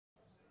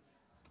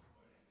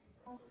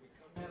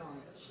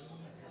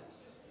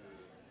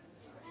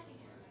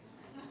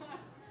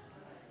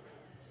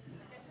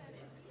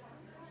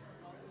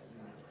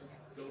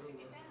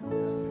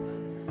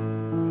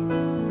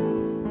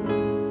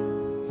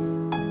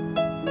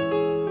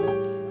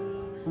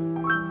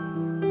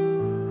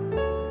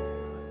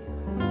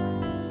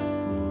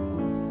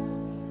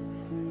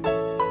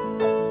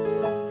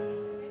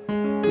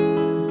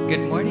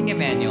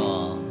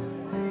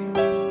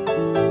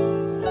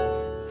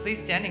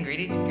stand and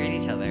greet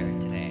each other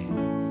today.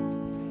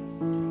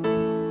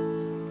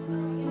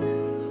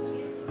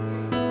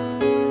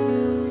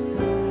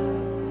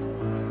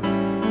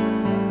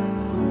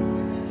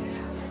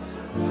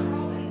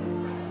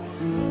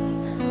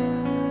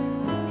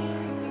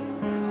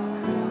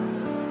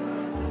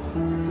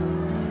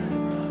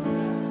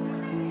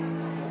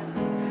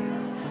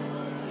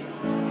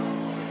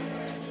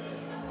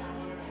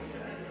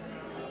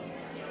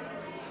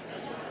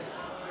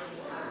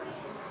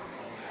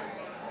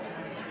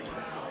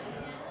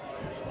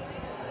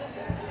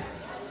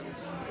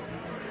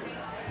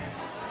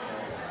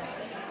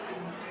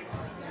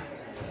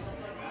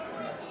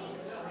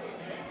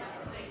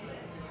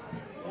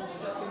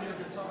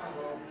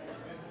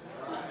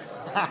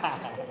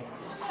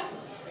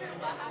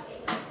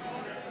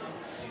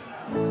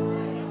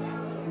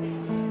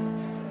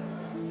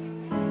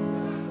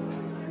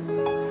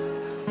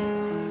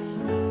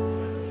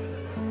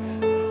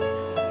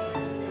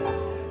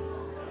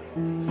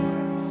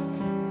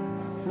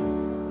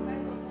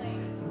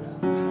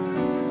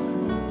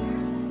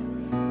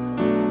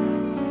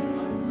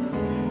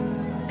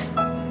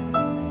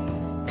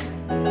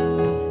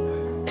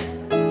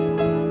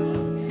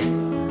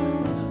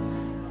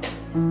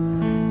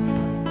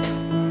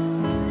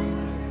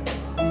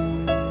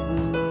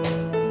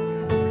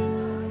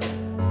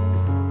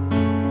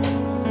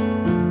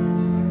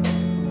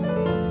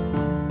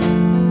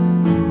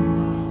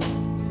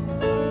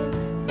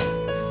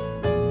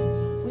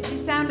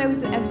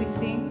 As we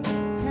sing,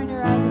 turn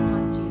your eyes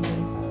upon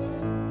Jesus.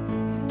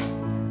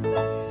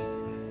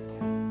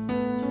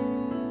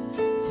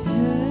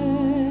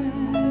 Turn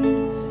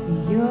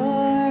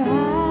your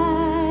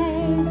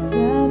eyes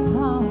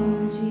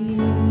upon Jesus.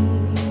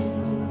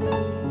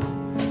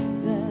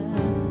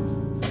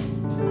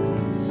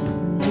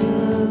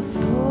 Look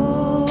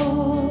for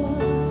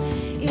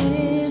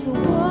His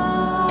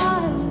wonderful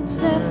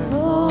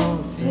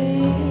face.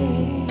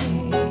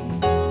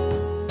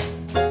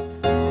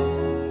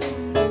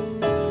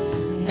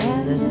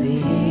 The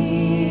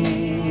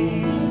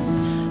things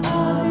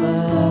of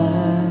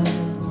earth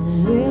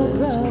will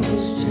grow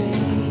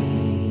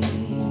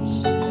strange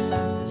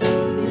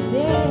through the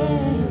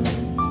day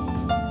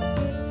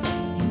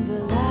in the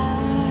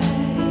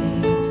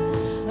light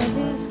of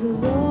His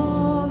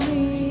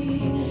glory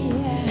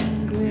and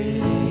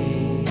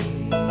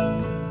grace.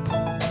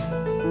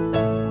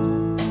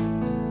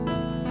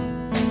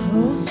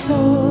 Oh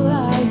soul,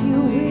 are you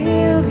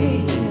weary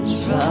and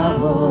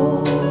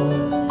troubled?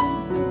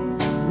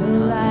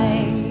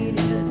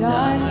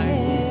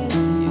 Darkness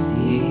to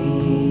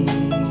see.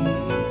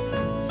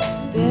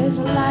 There's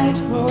light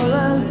for a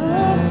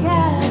look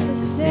at the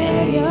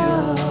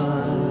Savior.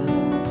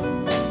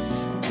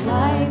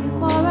 Life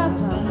more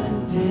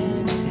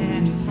abundant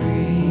and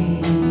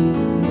free.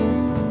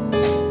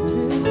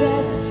 Through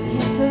death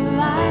into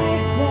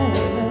life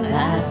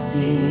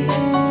everlasting.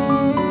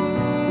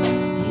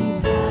 He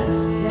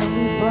passed and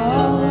we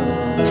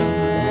followed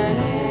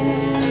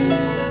Him.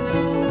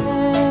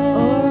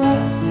 Oh,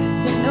 restless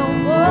and no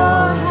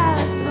more.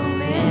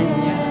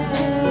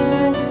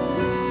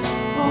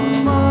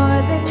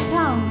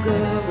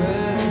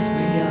 Conquerors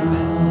we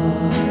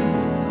are.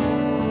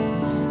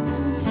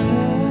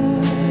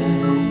 Turn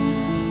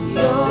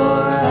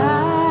your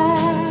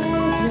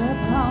eyes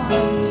upon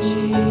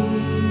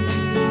Jesus.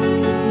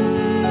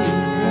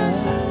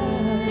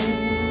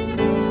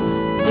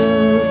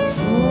 Look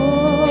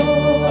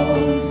for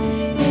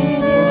His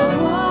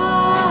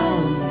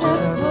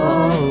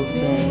wonderful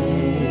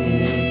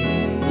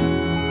face.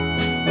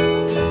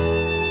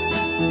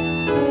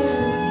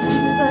 And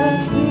the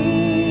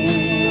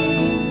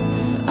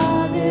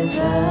this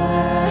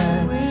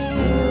earth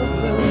will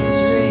grow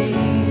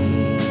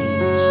strange,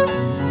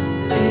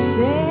 lay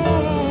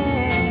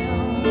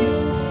down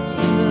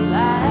in the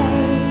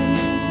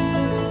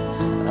light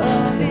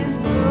of His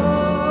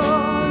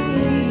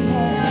glory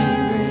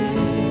and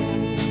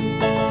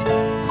grace.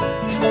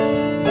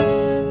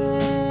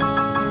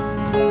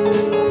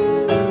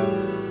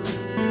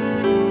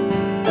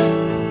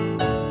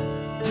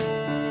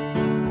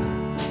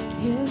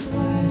 His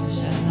word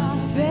shall not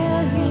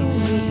fail you,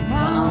 He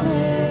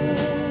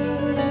promised.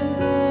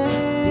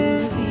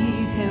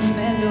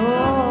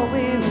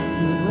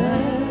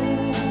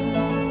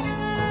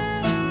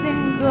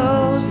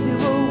 Go to a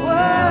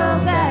world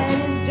that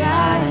is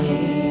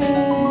dying,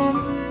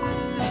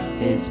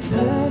 His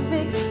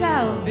perfect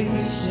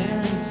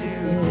salvation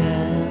to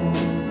tell.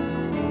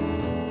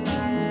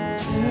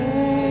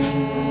 Turn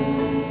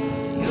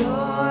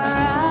your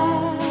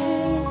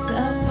eyes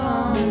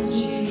upon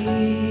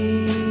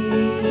Jesus.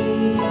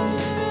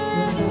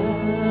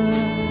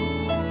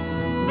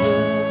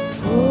 Look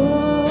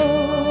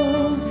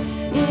for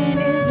in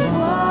His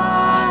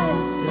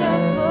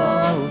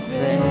wonderful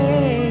face.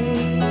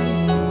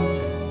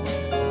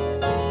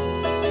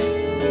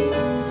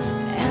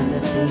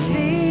 The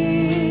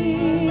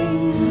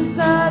things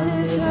of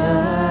this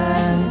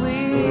earth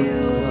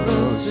will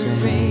grow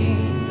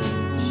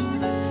strange,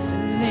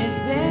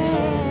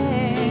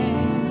 midday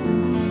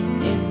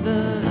in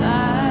the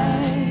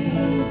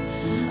light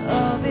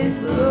His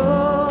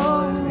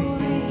glory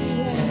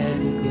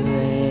and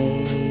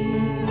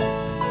grace.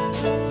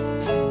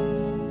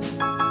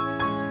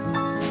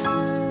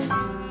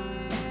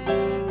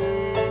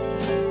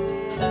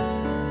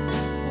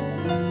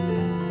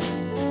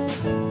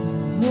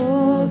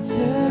 Oh,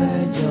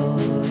 turn your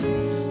eyes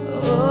upon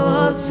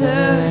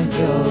Jesus.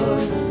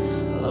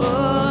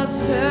 Oh,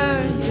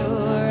 turn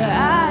your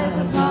eyes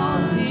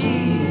upon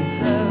Jesus.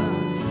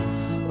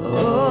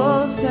 Oh,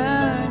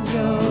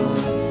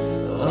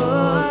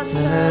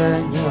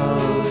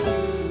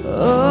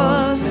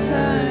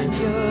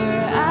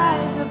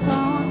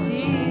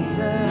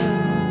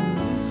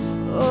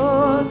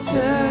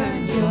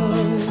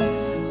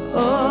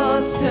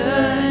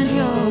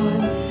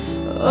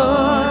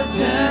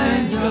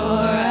 turn your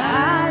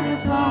eyes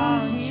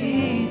upon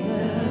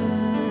Jesus.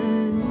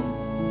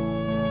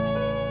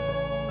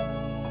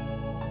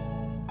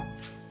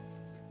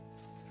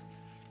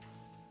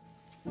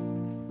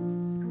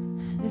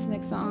 This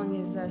next song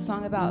is a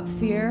song about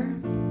fear.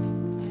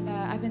 And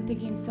I've been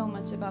thinking so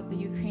much about the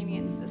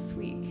Ukrainians this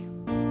week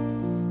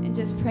and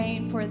just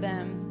praying for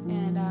them.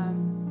 And,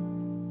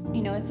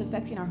 it's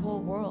affecting our whole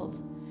world.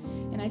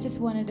 And I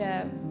just wanted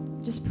to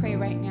just pray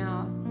right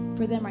now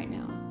for them right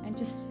now. And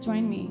just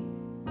join me.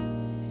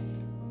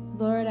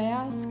 Lord, I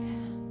ask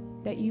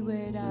that you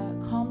would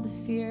calm the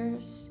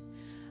fears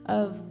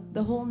of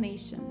the whole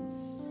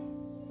nations.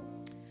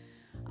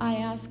 I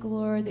ask,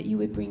 Lord, that you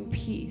would bring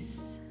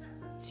peace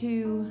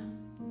to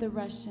the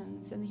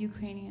Russians and the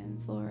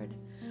Ukrainians, Lord.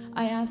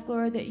 I ask,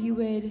 Lord, that you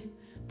would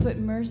put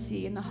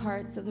mercy in the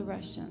hearts of the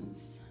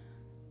Russians.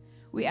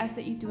 We ask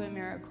that you do a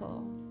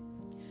miracle.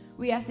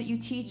 We ask that you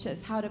teach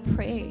us how to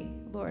pray,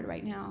 Lord,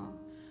 right now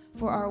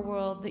for our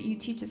world, that you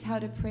teach us how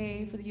to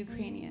pray for the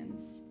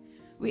Ukrainians.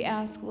 We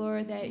ask,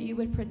 Lord, that you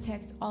would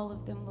protect all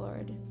of them,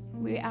 Lord.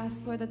 We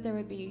ask, Lord, that there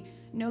would be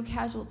no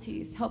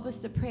casualties. Help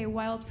us to pray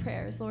wild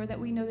prayers, Lord, that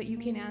we know that you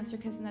can answer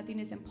because nothing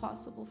is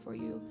impossible for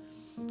you.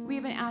 We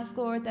even ask,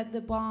 Lord, that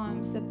the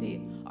bombs, that the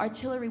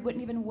artillery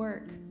wouldn't even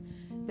work,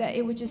 that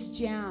it would just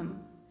jam,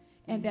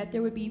 and that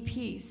there would be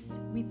peace.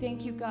 We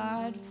thank you,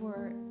 God,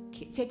 for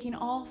taking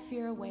all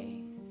fear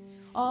away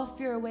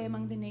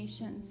among the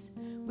nations.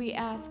 We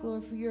ask,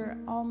 Lord, for your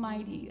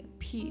almighty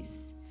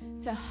peace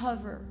to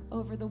hover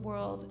over the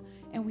world,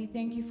 and we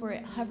thank you for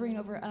it hovering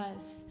over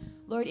us.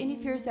 Lord, any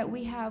fears that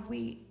we have,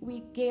 we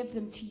gave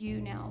them to you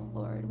now,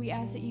 Lord. We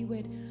ask that you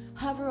would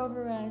hover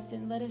over us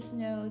and let us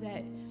know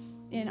that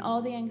in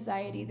all the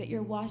anxiety that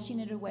you're washing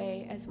it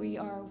away as we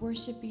are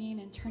worshiping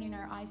and turning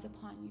our eyes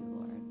upon you,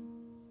 Lord.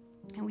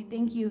 And we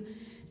thank you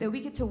that we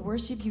get to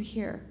worship you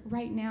here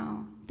right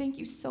now. Thank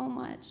you so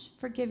much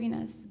for giving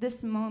us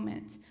this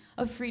moment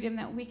of freedom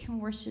that we can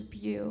worship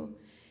you.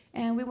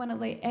 And we want to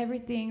lay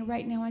everything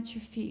right now at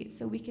your feet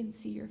so we can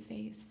see your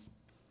face.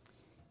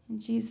 In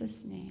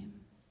Jesus' name.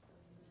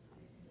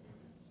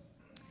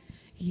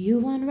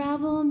 You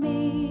unravel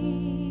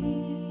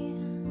me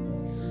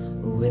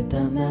with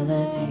a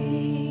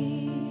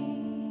melody.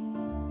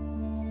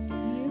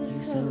 You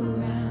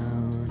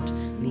surround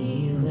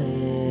me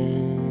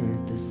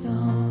with the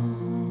song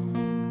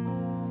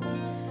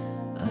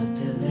of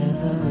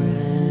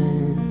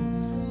deliverance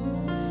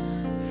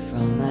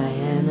from my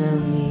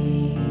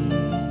enemies.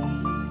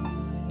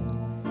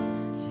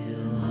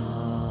 Till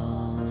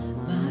all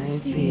my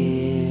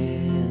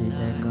fears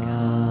are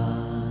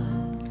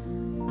gone.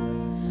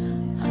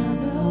 I'm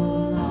no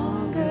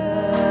longer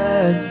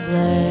a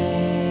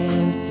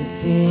slave to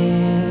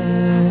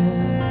fear.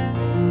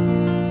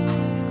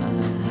 I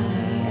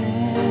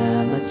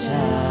am a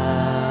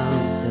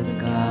child of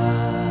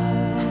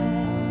God.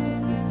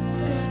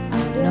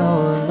 I'm no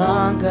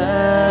longer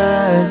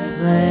a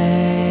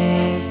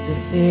slave to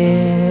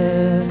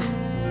fear.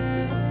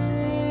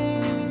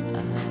 I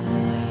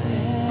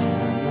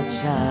am a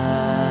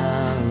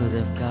child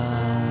of God.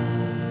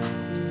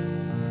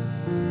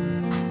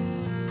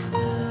 I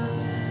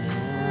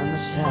am a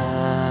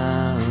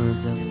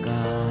child of God.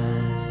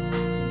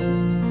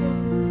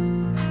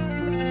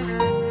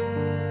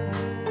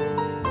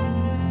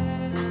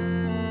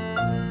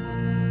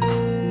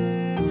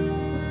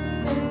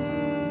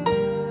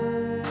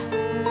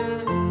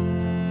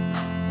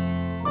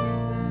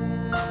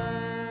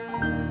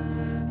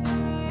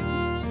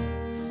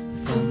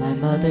 From my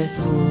mother's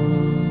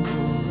womb,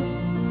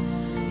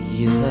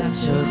 you have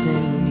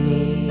chosen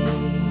me.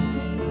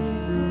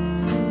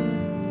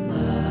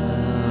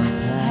 Love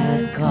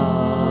has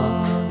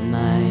called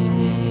my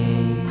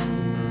name.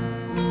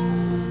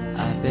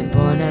 I've been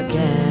born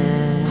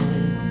again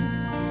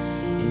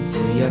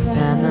into your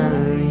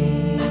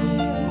family.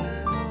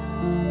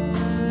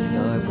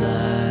 Your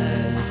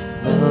blood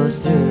flows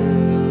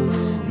through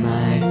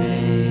my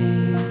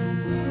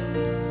veins.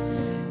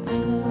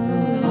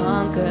 I'm no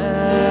longer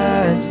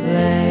a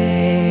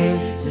slave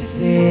to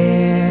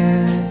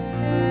fear.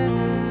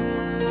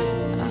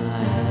 I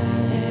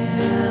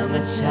am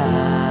a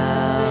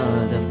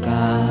child of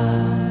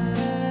God.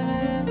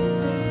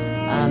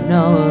 I'm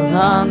no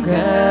longer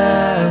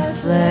a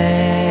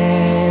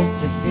slave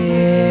to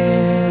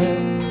fear.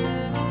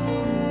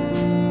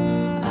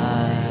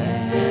 I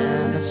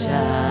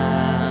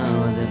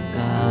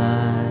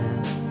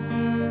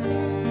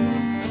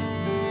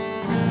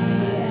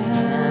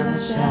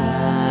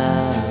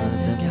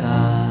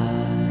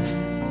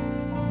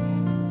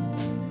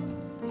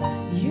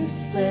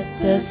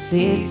the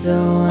sea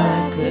so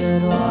I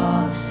could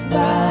walk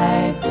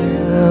right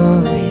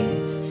through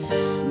it.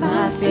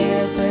 My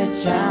fears were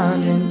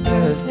drowned in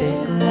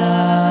perfect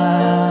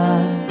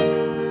love.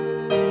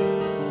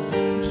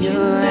 You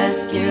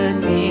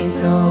rescued me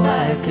so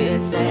I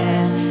could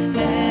stand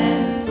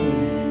and see.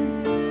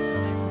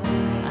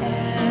 I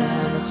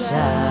am a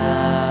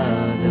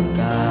child of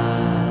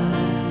God.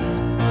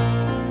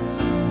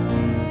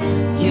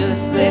 You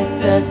split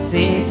the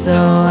sea so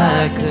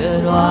I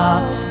could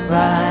walk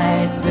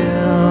right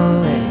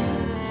through it.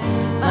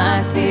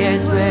 My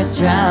fears were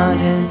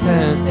drowned in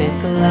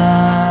perfect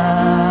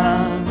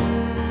love.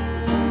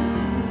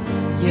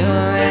 You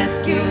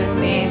rescued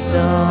me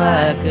so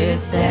I could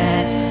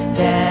stand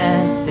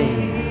and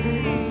see.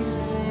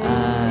 I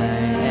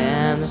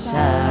am a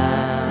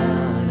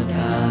child of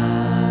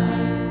God.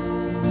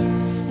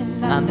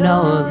 I'm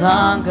no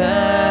longer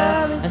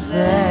a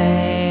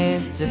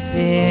slave to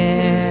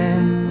fear.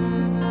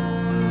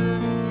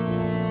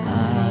 I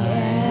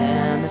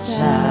am a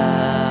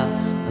child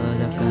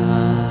of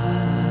God.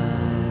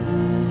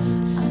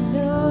 I'm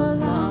no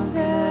longer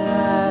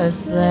a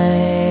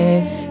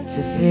slave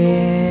to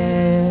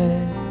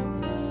fear.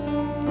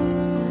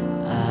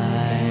 I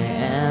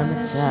am a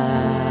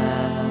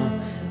child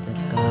of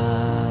God.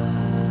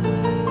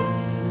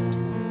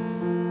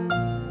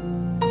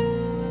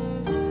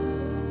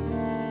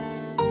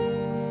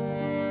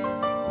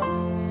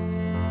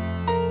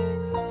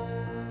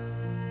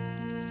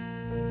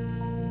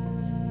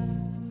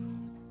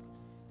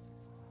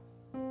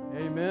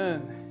 Amen.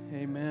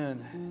 Amen.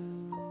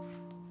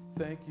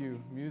 Thank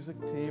you, music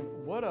team.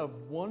 What a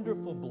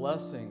wonderful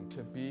blessing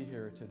to be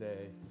here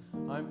today.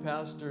 I'm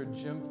Pastor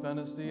Jim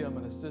Fennessy. I'm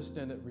an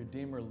assistant at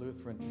Redeemer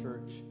Lutheran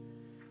Church.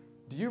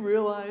 Do you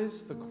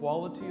realize the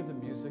quality of the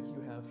music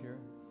you have here?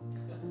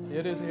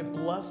 It is a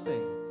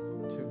blessing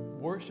to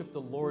worship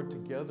the Lord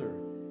together.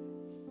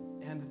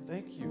 And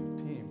thank you,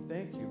 team.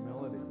 Thank you,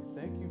 Melody.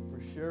 Thank you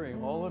for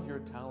sharing all of your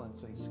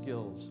talents and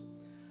skills.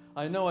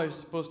 I know I was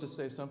supposed to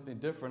say something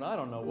different. I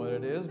don't know what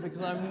it is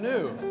because I'm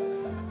new.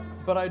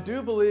 But I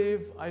do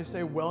believe I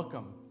say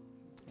welcome.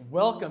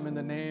 Welcome in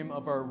the name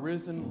of our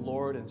risen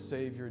Lord and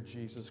Savior,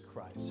 Jesus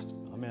Christ.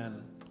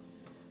 Amen.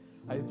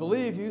 I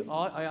believe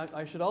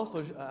I should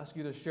also ask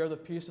you to share the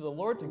peace of the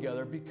Lord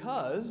together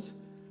because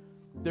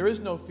there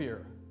is no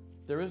fear.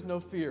 There is no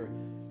fear.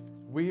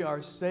 We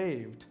are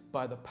saved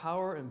by the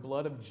power and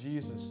blood of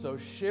Jesus. So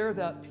share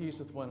that peace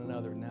with one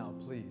another now,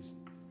 please.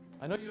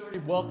 I know you're already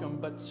welcome,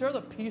 but share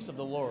the peace of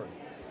the Lord.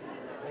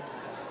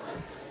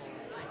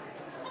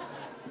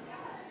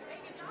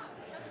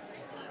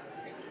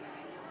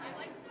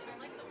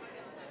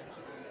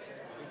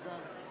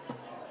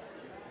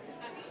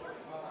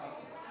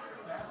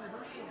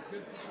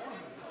 Good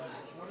performance.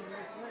 What do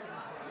they say?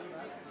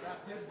 That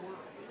did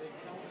work. They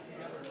held it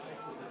together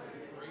nicely. There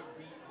was a great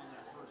beat on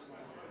that first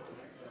line.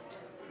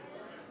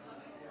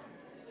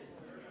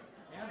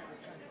 And it was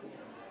kind of cool.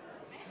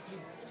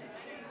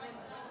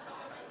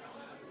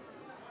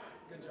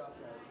 Good job,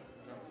 guys.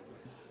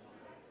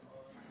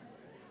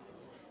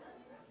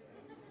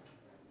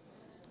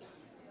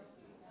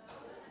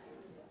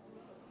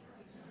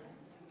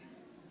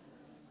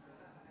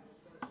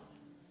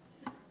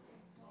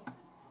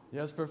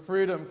 Yes, for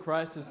freedom,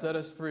 Christ has set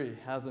us free,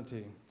 hasn't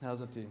he?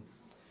 Hasn't he?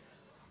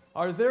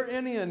 Are there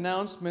any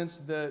announcements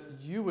that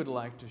you would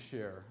like to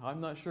share? I'm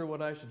not sure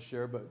what I should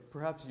share, but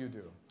perhaps you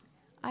do.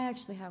 I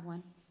actually have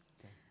one.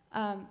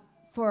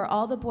 For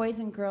all the boys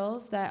and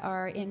girls that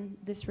are in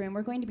this room,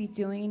 we're going to be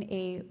doing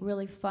a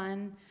really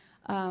fun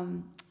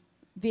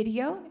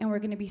video, and we're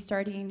going to be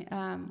starting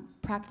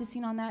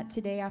practicing on that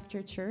today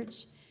after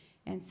church.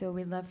 And so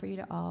we'd love for you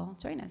to all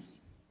join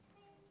us.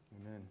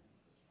 Amen.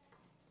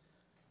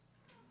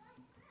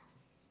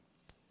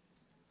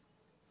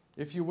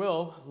 If you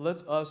will,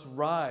 let us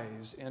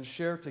rise and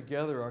share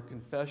together our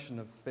confession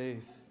of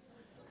faith,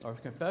 our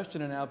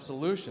confession and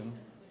absolution,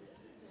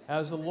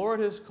 as the Lord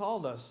has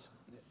called us.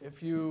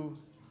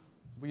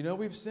 We know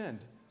we've sinned,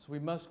 so we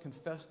must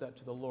confess that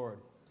to the Lord.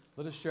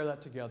 Let us share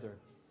that together.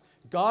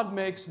 God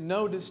makes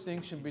no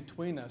distinction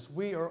between us.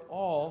 We are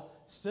all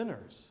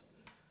sinners.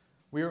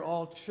 We are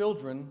all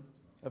children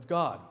of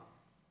God.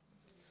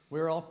 We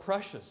are all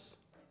precious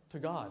to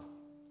God.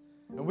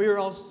 And we are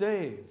all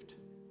saved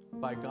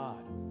by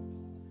God.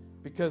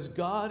 Because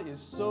God is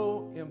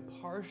so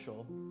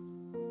impartial,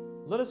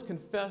 let us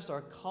confess our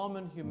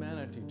common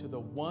humanity to the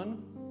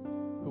one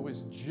who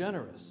is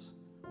generous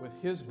with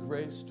his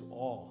grace to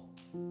all.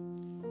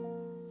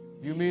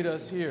 You meet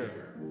us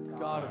here,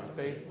 God of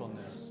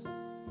faithfulness,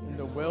 in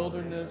the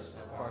wilderness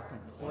of our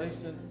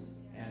complacent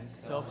and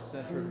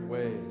self-centered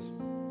ways.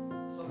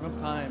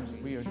 Sometimes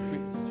we are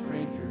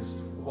strangers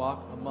who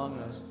walk among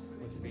us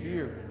with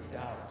fear and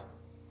doubt.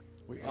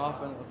 We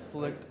often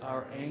afflict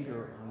our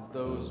anger on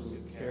those who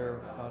care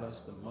about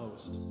us the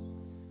most.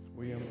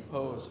 We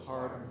impose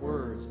hard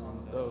words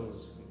on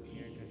those who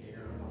need to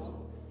hear us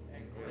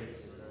and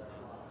grace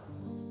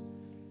us.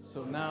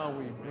 So now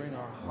we bring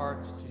our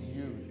hearts to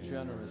you,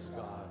 generous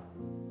God,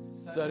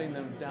 setting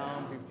them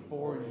down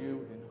before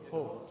you in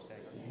hopes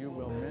that you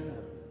will mend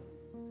them.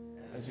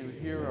 As you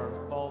hear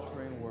our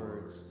faltering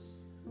words,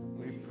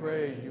 we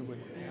pray you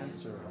would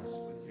answer us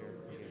with your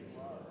forgiving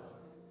love.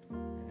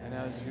 And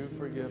as you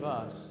forgive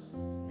us,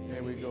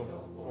 may we go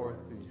forth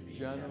be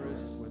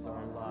generous with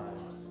our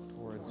lives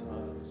towards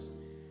others,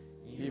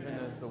 even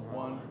as the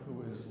one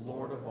who is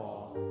Lord of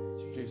all,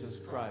 Jesus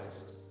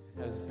Christ,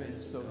 has been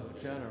so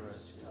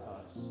generous to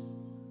us.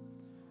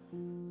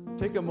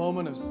 Take a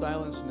moment of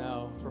silence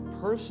now for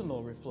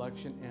personal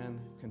reflection and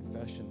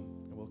confession,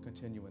 and we'll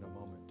continue in a moment.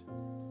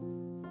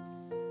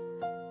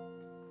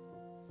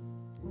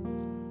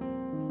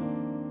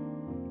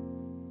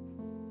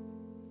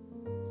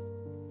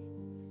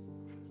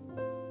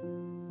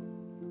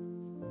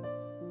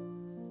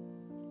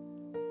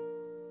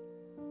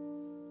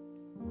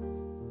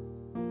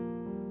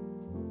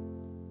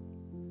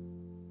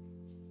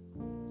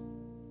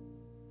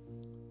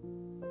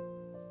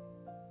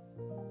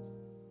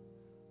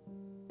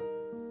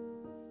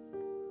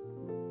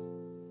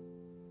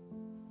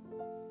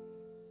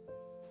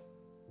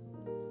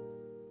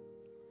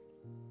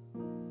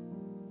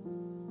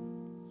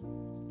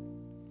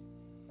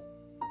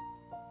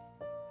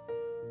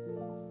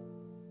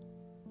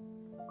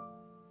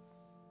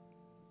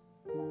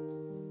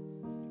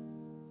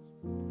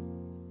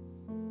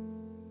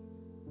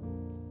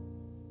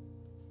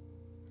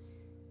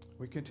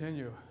 We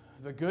continue.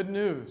 The good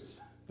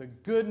news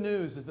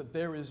is that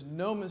there is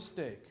no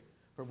mistake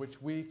for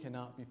which we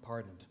cannot be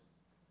pardoned.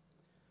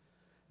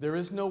 There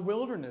is no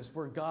wilderness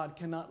where God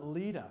cannot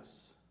lead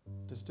us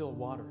to still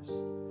waters.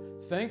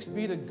 Thanks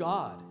be to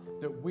God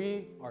that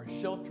we are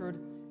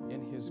sheltered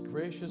in his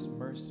gracious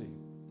mercy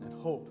and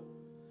hope.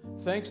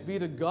 Thanks be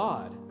to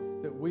God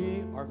that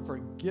we are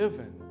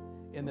forgiven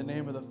in the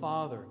name of the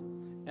Father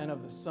and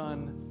of the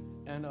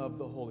Son and of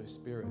the Holy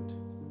Spirit.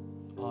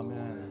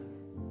 Amen.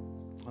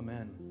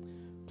 Amen.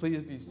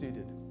 Please be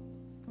seated.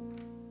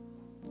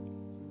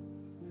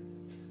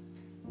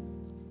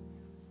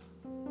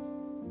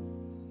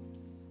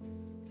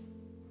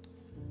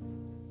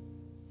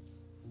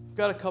 I've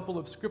got a couple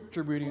of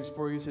scripture readings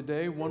for you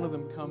today. One of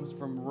them comes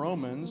from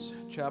Romans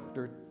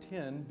chapter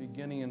 10,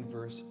 beginning in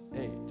verse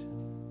 8.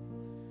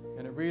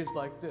 And it reads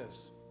like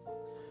this.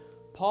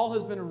 Paul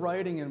has been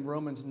writing in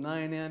Romans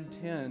 9 and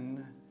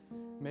 10,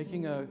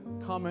 making a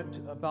comment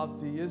about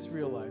the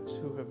Israelites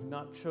who have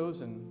not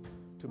chosen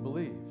to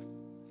believe.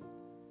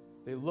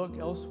 They look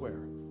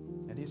elsewhere.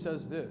 And he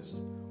says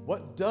this,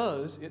 what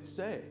does it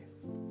say?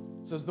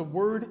 It says the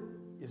word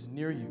is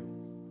near you,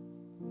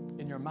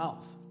 in your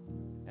mouth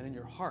and in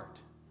your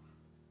heart.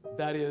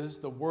 That is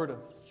the word of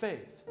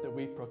faith that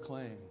we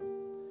proclaim.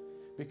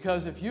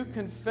 Because if you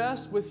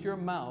confess with your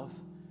mouth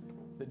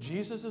that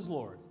Jesus is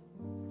Lord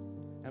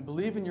and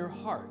believe in your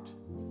heart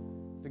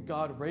that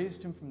God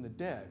raised him from the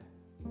dead,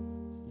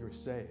 you're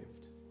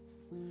saved.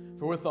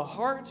 For with the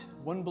heart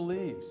one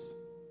believes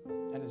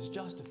and is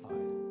justified,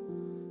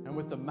 and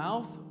with the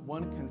mouth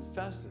one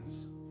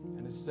confesses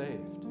and is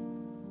saved.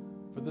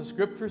 For the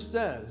scripture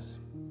says,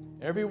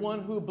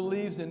 everyone who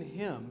believes in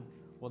him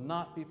will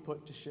not be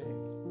put to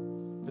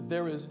shame. For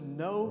there is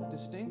no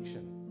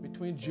distinction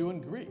between Jew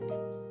and Greek.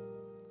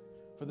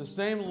 For the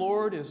same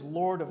Lord is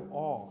Lord of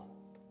all,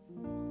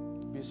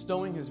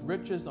 bestowing his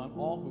riches on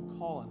all who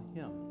call on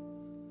him.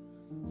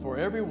 For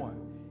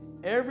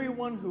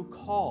everyone who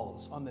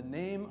calls on the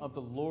name of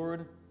the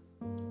Lord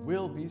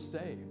will be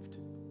saved.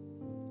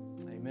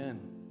 Amen.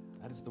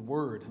 That is the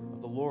word of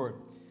the Lord.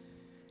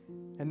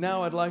 And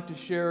now I'd like to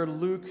share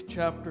Luke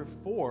chapter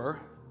 4,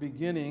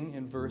 beginning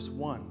in verse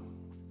 1.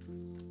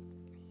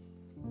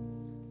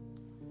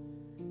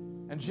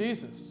 And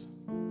Jesus,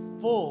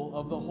 full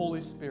of the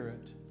Holy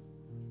Spirit,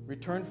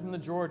 returned from the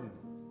Jordan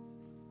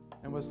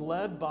and was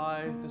led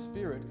by the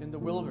Spirit in the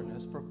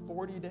wilderness for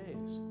 40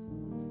 days,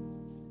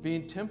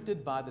 being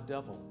tempted by the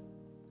devil.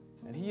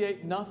 And he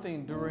ate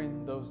nothing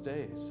during those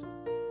days.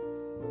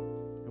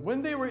 And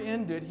when they were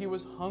ended, he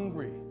was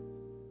hungry.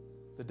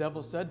 The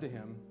devil said to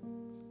him,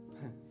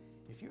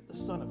 if you're the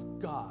Son of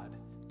God,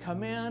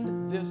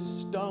 command this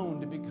stone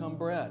to become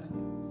bread.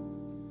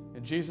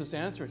 And Jesus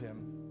answered him,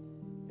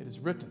 it is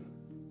written,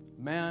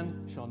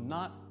 man shall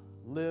not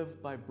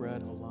live by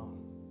bread alone.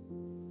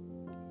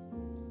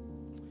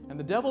 And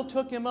the devil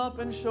took him up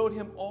and showed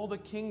him all the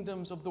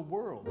kingdoms of the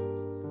world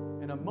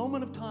in a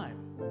moment of time,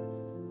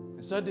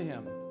 and said to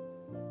him,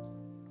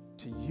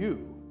 to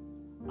you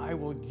I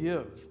will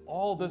give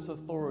all this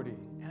authority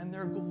and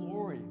their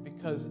glory,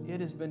 because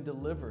it has been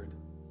delivered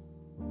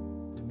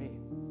to me.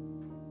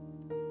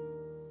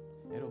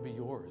 It'll be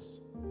yours.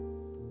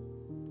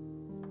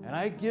 And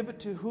I give it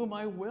to whom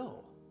I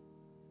will.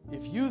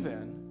 If you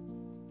then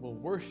will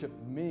worship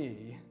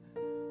me,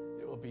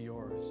 it will be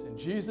yours. And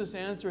Jesus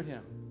answered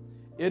him,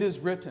 it is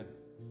written,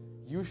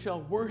 you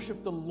shall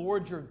worship the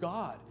Lord your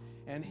God,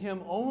 and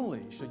him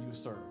only shall you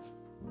serve.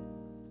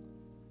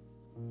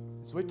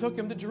 So he took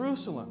him to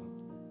Jerusalem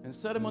and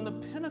set him on the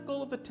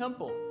pinnacle of the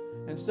temple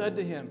and said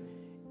to him,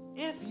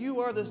 if you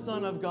are the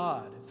Son of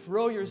God,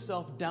 throw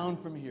yourself down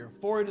from here,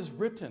 for it is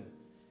written,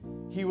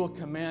 he will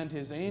command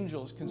his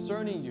angels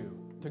concerning you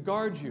to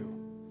guard you,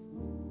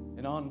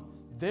 and on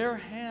their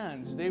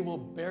hands they will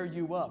bear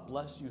you up,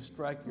 lest you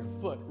strike your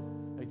foot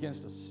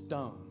against a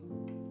stone.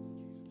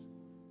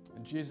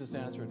 And Jesus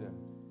answered him,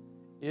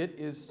 it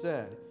is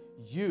said,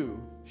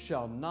 you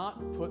shall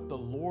not put the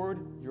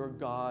Lord your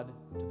God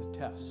to the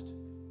test.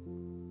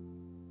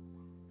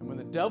 And when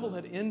the devil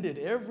had ended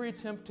every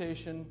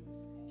temptation,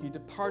 he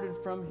departed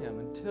from him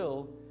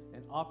until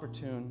an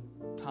opportune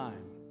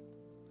time.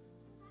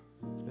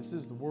 This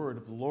is the word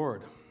of the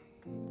Lord.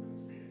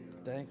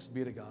 Thanks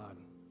be to God.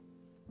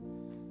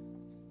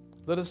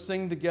 Let us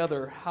sing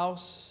together,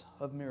 House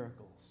of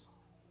Miracles.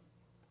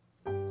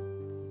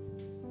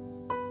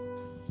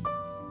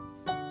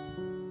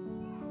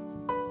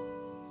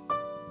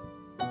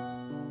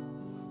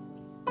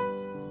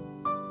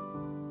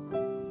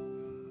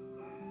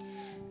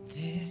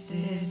 This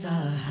is our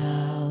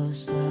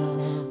house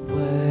of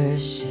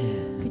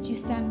worship. Could you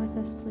stand with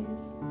us, please?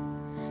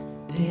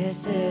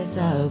 This is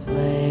our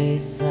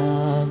place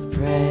of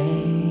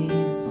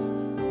praise,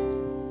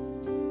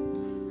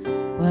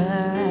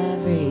 where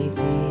every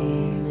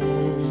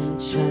demon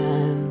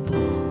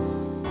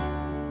trembles,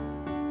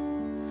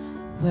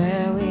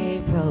 where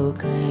we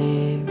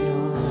proclaim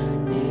your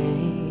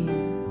name.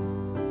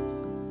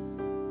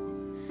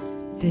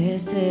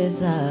 This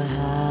is a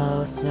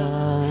house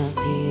of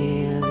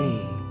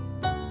healing.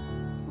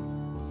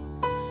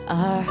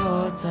 Our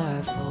hearts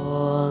are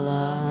full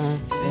of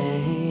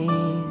faith.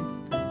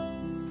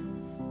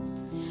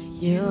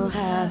 You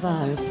have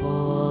our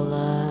full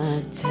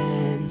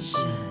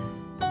attention.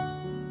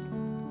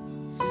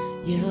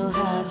 You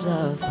have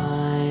the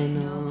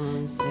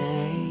final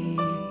say.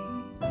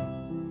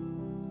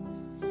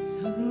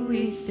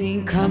 We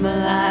sing, come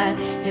alive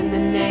in the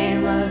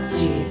name of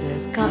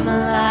Jesus. Come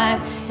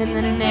alive in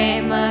the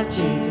name of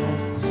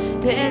Jesus.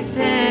 This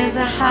is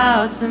a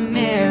house of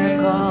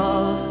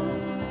miracles.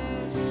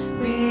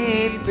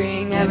 We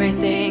bring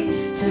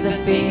everything to the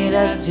feet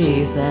of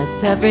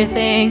Jesus.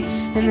 Everything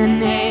in the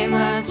name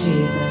of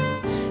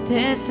Jesus.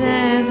 This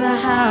is a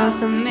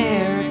house of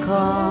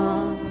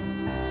miracles.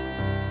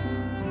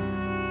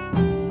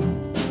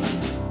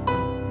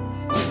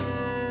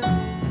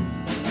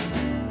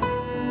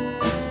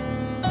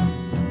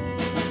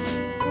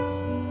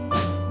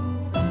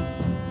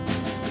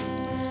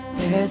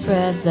 There's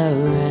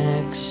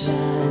resurrection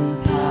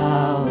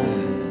power.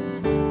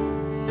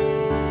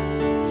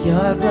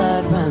 Your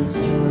blood runs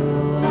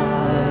through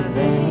our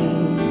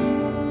veins.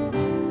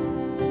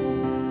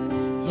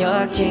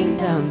 Your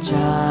kingdom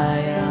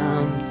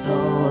triumphs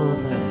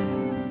over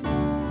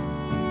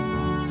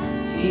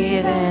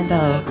even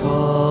the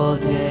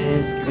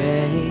coldest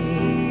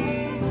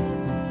grave.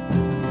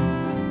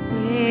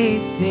 We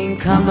sing,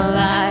 come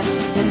alive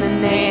in the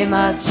name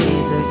of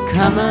Jesus.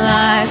 Come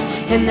alive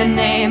in the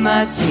name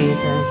of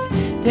Jesus.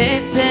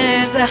 This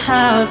is a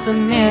house of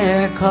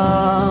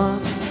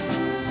miracles.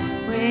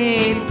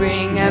 We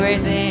bring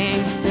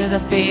everything to the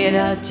feet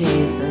of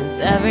Jesus.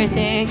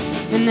 Everything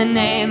in the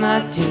name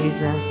of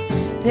Jesus.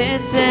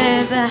 This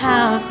is a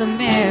house of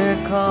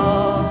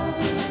miracles.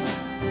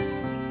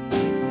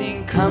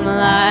 Sing, come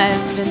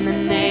alive in the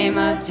name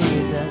of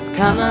Jesus.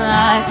 Come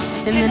alive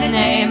in the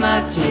name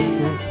of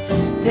Jesus.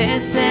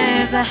 This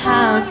is a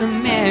house of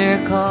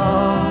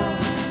miracles.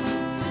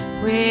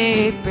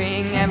 We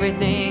bring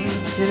everything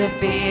to the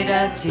feet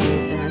of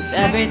Jesus.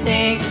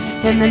 Everything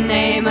in the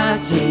name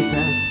of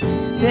Jesus.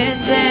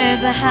 This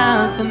is a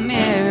house of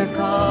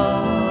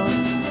miracles.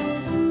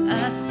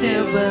 I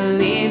still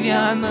believe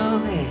you're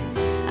moving.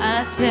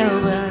 I still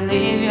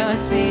believe you're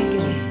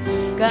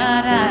speaking.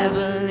 God, I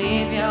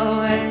believe you're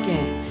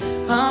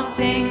working all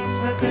things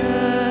for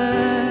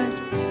good.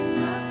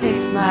 I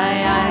fix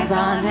my eyes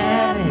on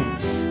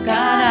heaven.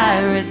 God,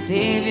 I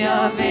receive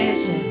your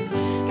vision.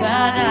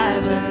 God, I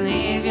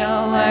believe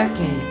you're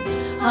working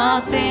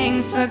all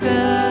things for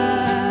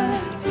good.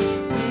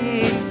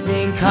 We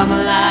sing, come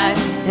alive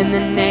in the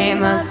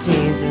name of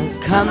Jesus.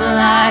 Come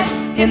alive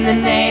in the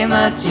name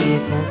of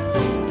Jesus.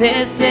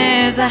 This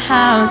is a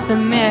house of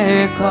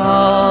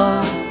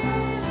miracles.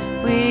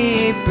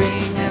 We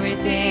bring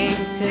everything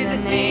to the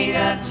name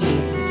of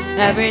Jesus.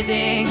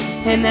 Everything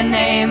in the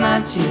name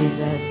of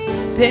Jesus.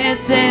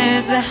 This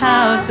is a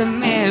house of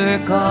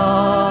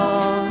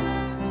miracles.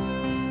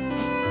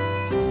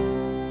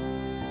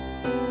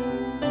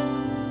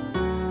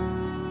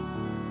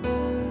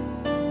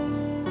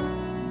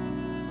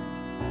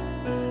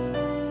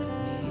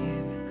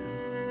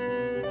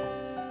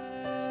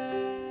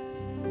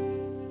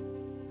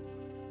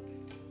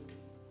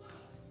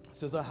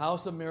 This is a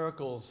house of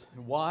miracles.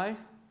 And why?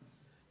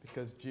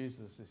 Because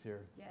Jesus is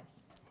here. Yes.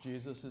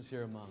 Jesus is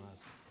here among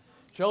us.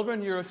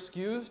 Children, you're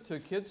excused to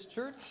Kids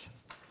Church.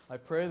 I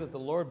pray that the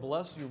Lord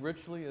bless you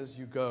richly as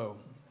you go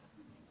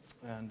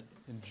and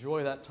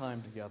enjoy that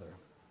time together.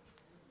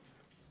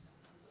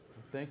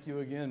 Thank you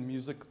again,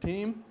 music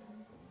team.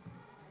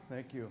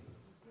 Thank you.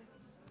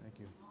 Thank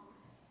you.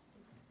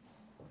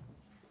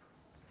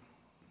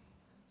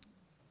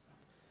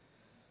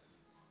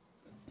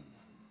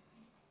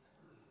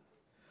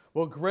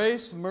 Well,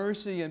 grace,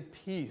 mercy, and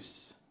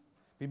peace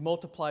be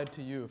multiplied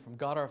to you from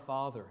God our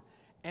Father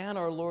and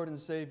our Lord and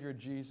Savior,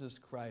 Jesus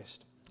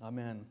Christ.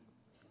 Amen.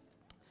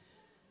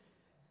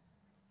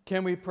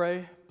 Can we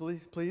pray,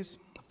 please?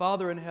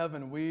 Father in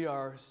heaven, we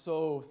are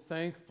so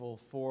thankful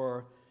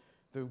for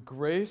the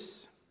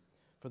grace,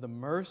 for the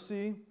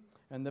mercy,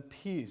 and the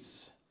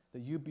peace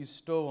that you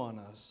bestow on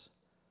us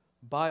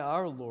by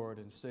our Lord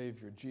and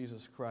Savior,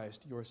 Jesus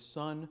Christ, your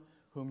Son,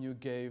 whom you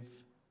gave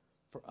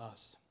for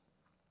us.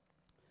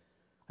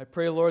 I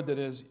pray, Lord, that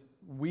as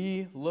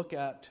we look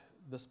at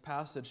this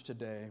passage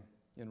today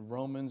in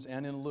Romans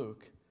and in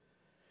Luke,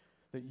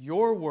 that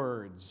your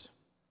words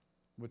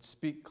would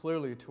speak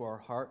clearly to our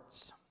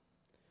hearts,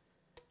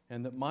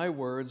 and that my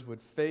words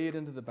would fade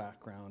into the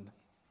background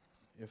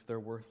if they're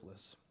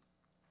worthless,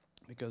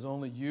 because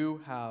only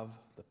you have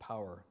the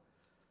power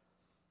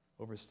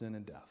over sin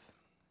and death.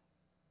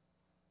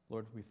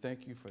 Lord, we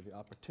thank you for the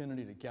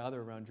opportunity to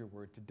gather around your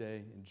word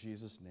today. In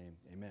Jesus' name,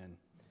 amen.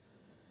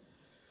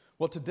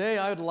 Well, today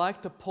I would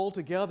like to pull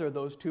together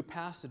those two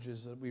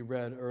passages that we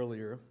read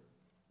earlier,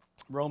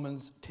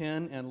 Romans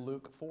 10 and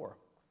Luke 4.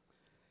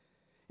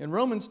 In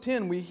Romans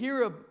 10, we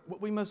hear of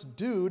what we must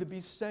do to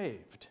be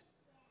saved.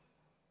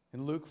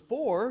 In Luke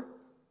 4,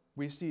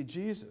 we see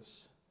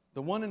Jesus,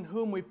 the one in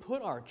whom we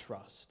put our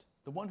trust,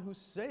 the one who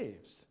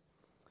saves,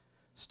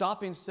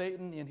 stopping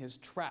Satan in his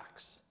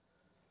tracks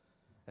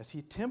as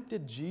he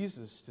tempted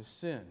Jesus to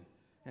sin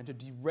and to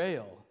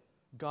derail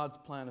God's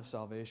plan of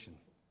salvation.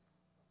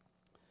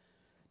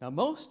 Now,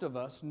 most of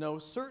us know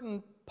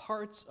certain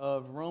parts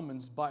of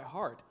Romans by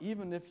heart,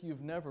 even if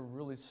you've never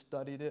really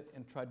studied it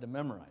and tried to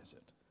memorize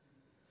it.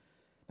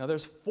 Now,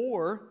 there's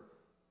 4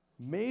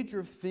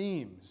 major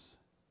themes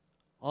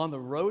on the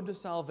road to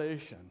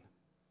salvation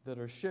that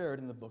are shared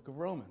in the book of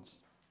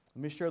Romans.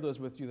 Let me share those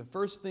with you. The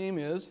first theme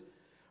is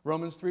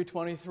Romans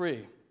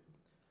 3:23.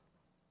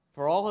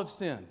 For all have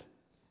sinned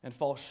and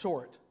fall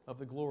short of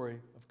the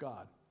glory of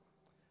God.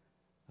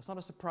 That's not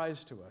a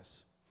surprise to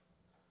us.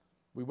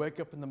 We wake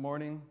up in the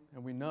morning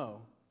and we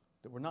know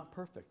that we're not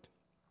perfect.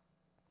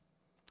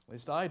 At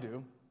least I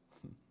do.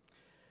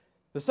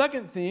 The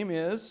second theme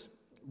is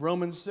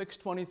Romans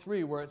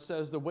 6:23, where it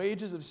says, the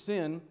wages of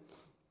sin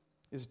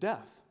is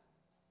death,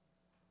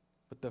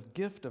 but the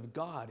gift of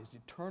God is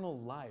eternal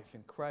life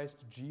in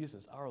Christ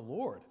Jesus our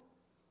Lord.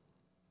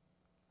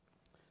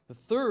 The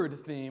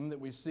third theme that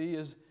we see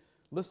is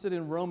listed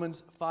in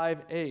Romans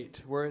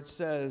 5:8, where it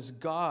says,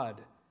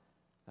 God,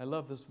 I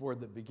love this word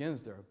that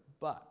begins there,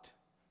 but,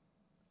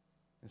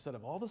 instead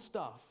of all the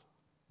stuff,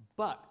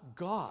 but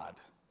God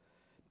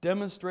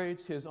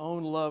demonstrates his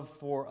own love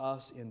for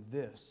us in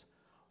this: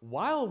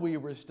 while we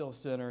were still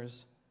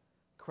sinners,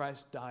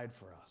 Christ died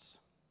for us.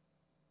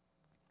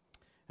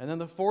 And then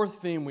the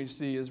fourth theme we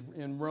see is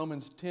in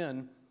Romans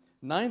 10,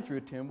 9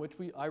 through 10, which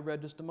I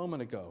read just a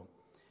moment ago.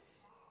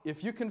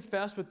 If you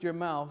confess with your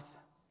mouth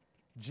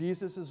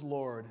Jesus is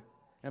Lord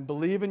and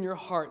believe in your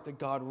heart that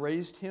God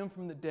raised him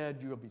from the dead,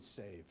 you will be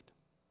saved.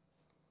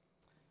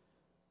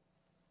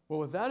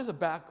 Well, with that as a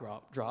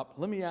backdrop,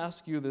 let me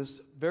ask you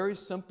this very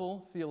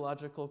simple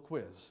theological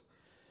quiz.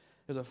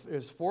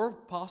 There's 4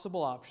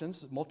 possible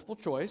options, multiple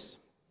choice.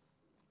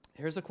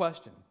 Here's a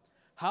question.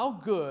 How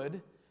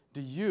good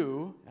do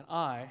you and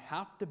I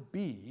have to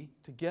be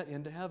to get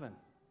into heaven?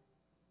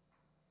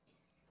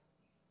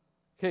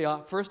 Okay,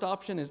 first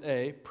option is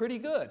A, pretty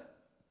good.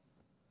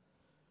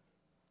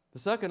 The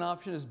second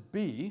option is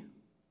B,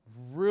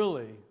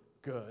 really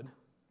good.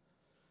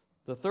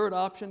 The third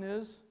option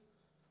is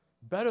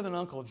better than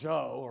Uncle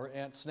Joe or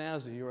Aunt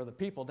Snazzy or the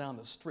people down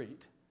the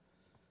street.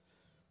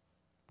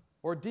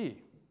 Or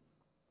D,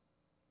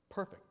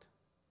 perfect.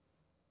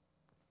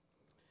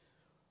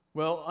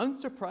 Well,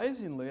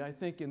 unsurprisingly, I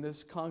think in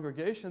this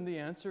congregation the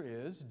answer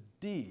is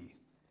D.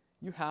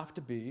 You have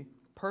to be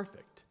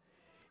perfect.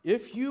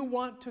 If you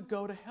want to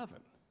go to heaven,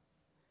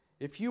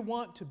 if you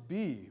want to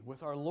be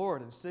with our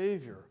Lord and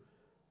Savior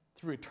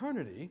through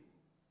eternity,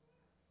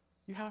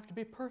 you have to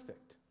be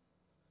perfect.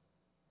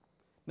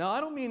 Now, I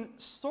don't mean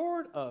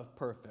sort of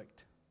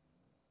perfect,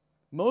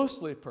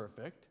 mostly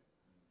perfect,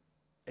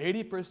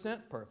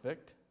 80%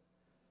 perfect.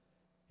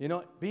 You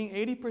know, being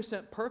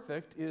 80%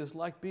 perfect is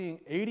like being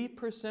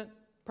 80%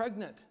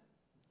 pregnant.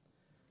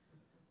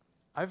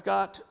 I've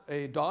got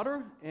a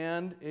daughter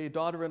and a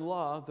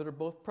daughter-in-law that are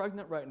both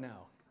pregnant right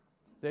now.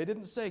 They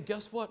didn't say,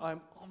 guess what,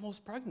 I'm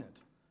almost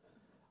pregnant.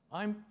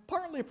 I'm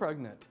partly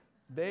pregnant.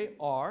 They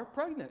are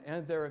pregnant,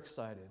 and they're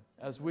excited,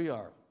 as we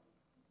are.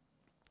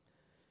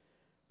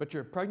 But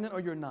you're pregnant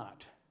or you're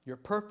not. You're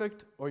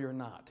perfect or you're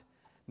not.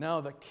 Now,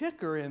 the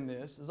kicker in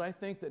this is I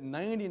think that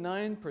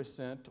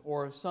 99%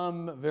 or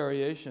some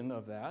variation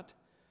of that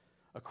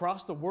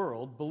across the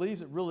world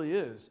believes it really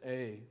is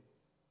A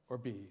or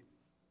B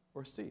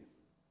or C.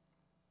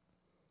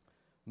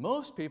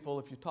 Most people,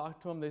 if you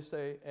talk to them, they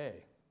say A.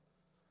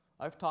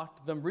 I've talked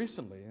to them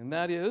recently, and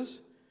that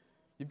is,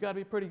 you've got to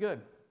be pretty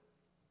good.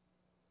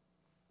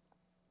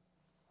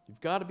 You've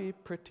got to be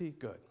pretty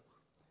good.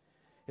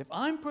 If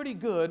I'm pretty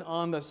good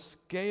on the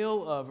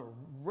scale of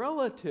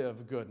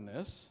relative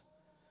goodness,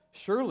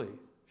 surely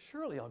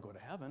I'll go to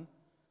heaven.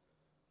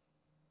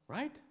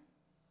 Right?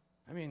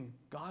 I mean,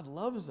 God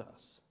loves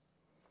us.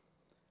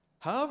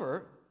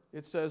 However,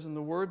 it says in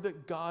the Word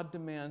that God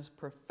demands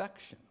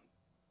perfection.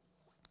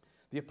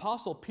 The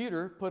Apostle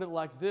Peter put it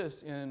like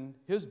this in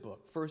his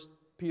book, 1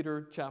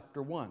 Peter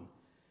chapter 1.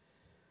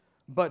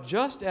 But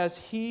just as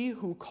he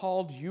who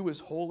called you is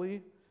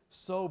holy,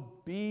 so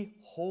be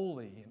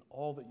holy in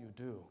all that you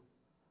do.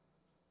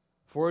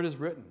 For it is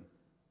written,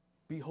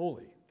 be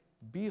holy.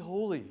 Be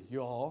holy,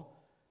 y'all,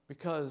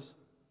 because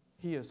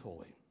he is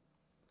holy.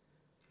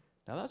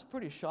 Now that's a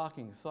pretty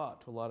shocking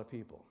thought to a lot of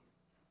people.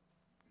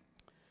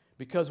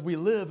 Because we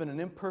live in an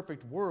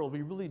imperfect world,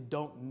 we really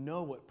don't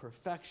know what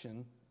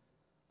perfection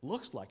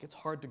looks like. It's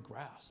hard to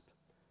grasp.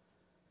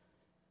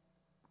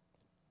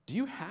 Do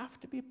you have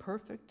to be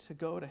perfect to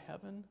go to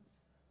heaven?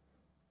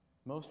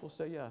 Most will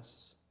say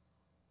yes.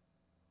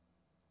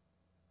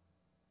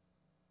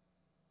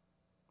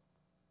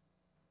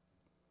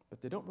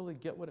 But they don't really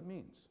get what it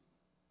means.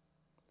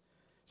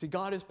 See,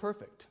 God is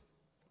perfect.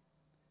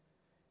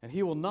 And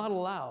he will not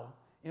allow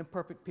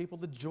imperfect people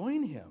to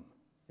join him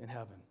in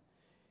heaven.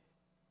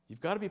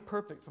 You've got to be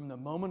perfect from the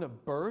moment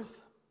of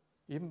birth,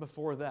 even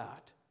before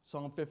that.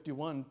 Psalm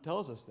 51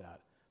 tells us that.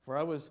 For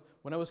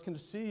when I was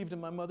conceived in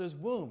my mother's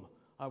womb,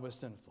 I was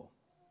sinful.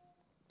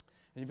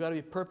 And you've got to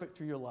be perfect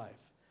through your life.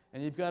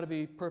 And you've got to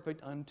be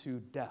perfect unto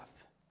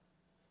death.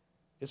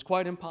 It's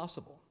quite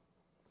impossible.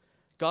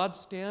 God's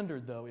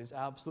standard, though, is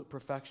absolute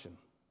perfection,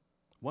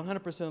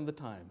 100% of the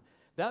time.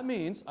 That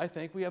means, I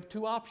think, we have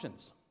two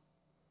options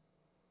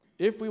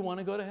if we want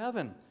to go to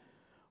heaven.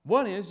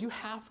 One is you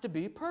have to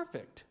be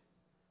perfect.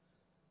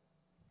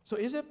 So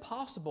is it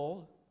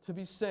possible to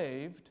be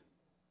saved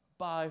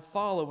by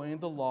following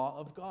the law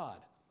of God?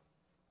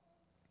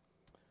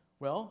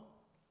 Well,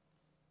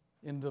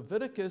 in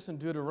Leviticus and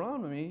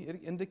Deuteronomy,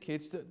 it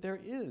indicates that there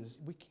is.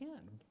 We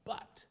can,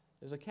 but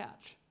there's a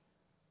catch.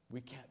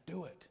 We can't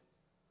do it.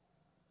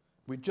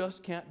 We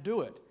just can't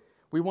do it.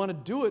 We want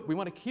to do it. We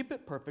want to keep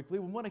it perfectly.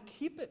 We want to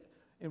keep it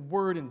in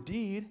word and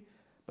deed.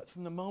 But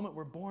from the moment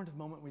we're born to the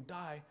moment we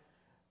die,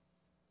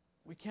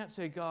 we can't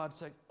say, God,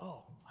 it's like,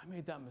 oh, I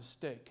made that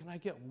mistake. Can I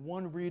get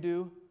one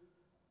redo?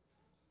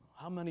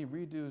 How many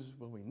redos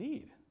will we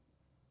need?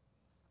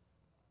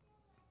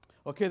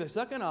 Okay, the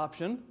second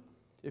option,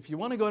 if you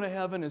want to go to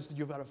heaven, is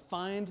you've got to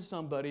find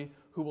somebody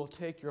who will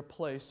take your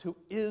place, who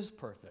is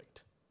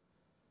perfect.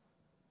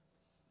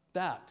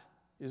 That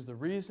is the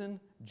reason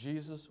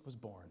Jesus was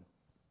born.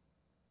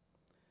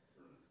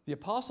 The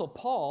Apostle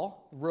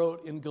Paul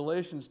wrote in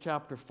Galatians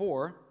chapter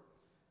 4,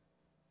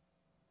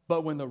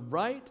 but when the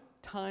right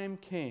time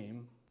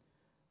came,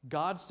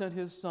 God sent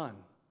his Son,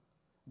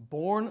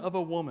 born of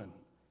a woman,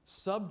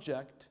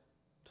 subject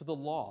to the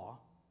law,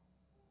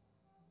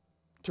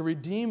 to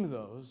redeem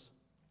those,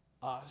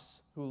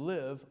 us, who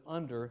live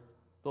under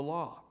the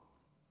law,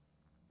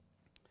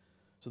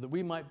 so that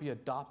we might be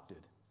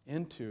adopted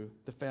into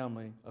the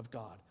family of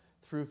God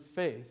through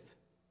faith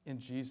in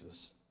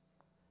Jesus.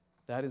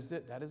 That is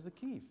it. That is the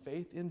key.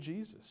 Faith in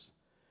Jesus.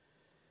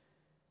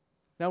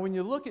 Now, when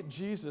you look at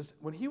Jesus,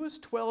 when he was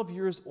 12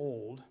 years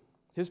old,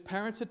 his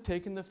parents had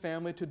taken the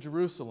family to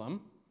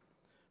Jerusalem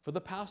for the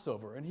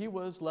Passover, and he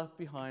was left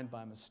behind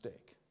by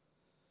mistake.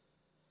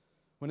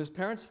 When his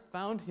parents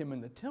found him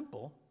in the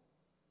temple,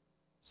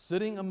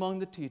 sitting among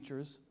the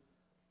teachers,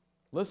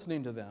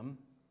 listening to them,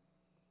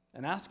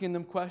 and asking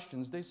them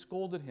questions, they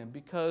scolded him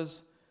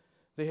because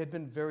they had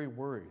been very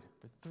worried.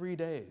 For 3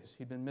 days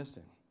he'd been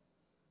missing.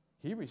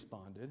 He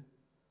responded,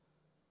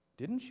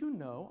 "Didn't you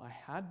know I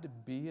had to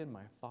be in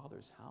my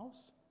Father's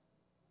house?"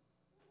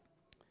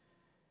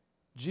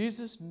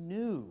 Jesus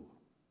knew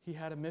he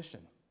had a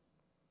mission.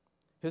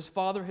 His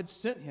Father had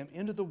sent him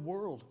into the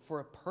world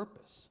for a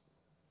purpose.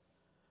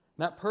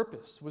 That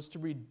purpose was to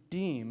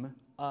redeem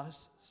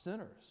us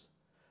sinners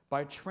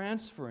by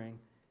transferring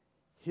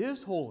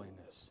his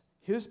holiness,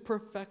 his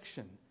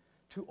perfection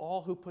to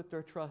all who put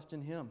their trust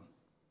in him,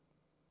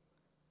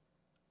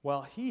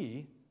 while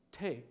he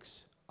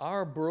takes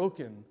our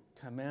broken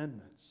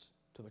commandments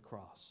to the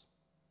cross.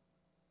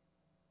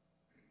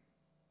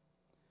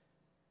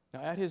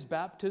 Now, at his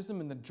baptism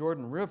in the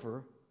Jordan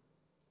River,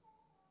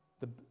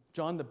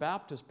 John the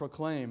Baptist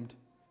proclaimed,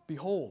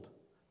 "Behold,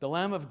 the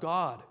Lamb of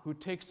God who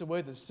takes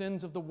away the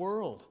sins of the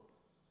world."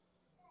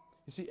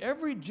 You see,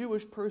 every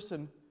Jewish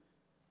person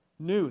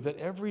knew that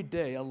every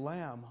day a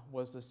lamb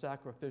was the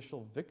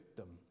sacrificial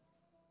victim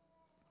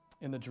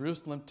in the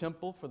Jerusalem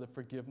temple for the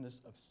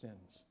forgiveness of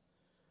sins.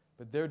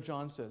 But there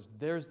John says,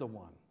 there's the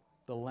one,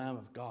 the Lamb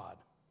of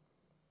God.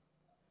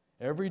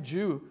 Every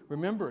Jew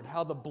remembered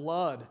how the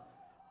blood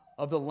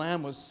of the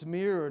lamb was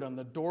smeared on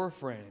the door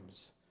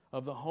frames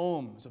of the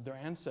homes of their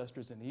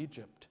ancestors in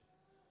Egypt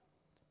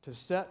to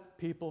set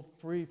people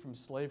free from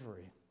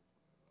slavery.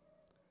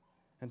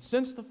 And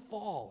since the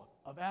fall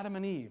of Adam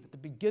and Eve, at the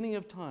beginning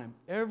of time,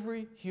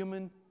 every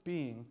human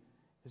being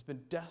has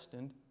been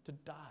destined to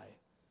die.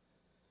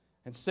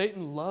 And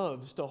Satan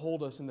loves to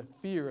hold us in the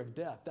fear of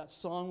death. That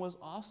song was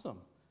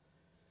awesome.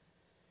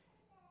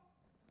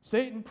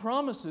 Satan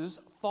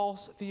promises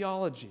false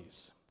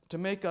theologies to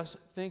make us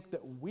think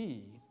that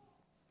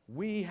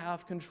we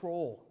have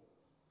control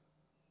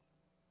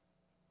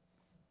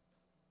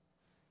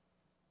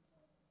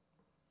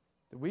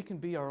that we can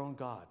be our own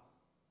God.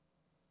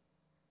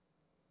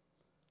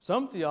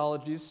 Some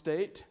theologies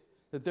state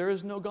that there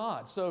is no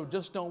God, so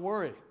just don't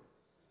worry.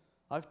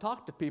 I've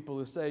talked to people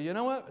who say, you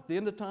know what, at the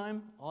end of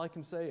time, all I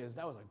can say is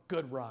that was a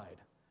good ride.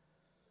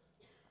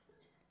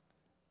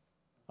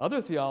 Other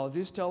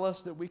theologies tell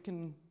us that we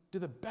can do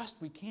the best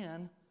we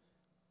can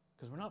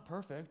because we're not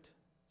perfect.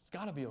 It's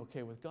got to be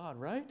okay with God,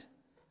 right?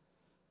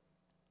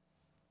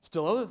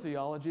 Still, other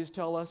theologies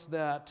tell us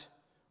that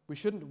we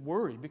shouldn't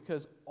worry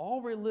because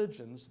all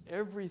religions,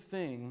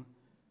 everything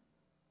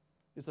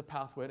is a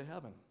pathway to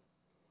heaven.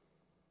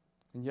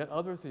 And yet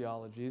other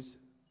theologies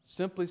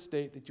simply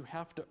state that you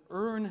have to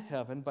earn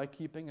heaven by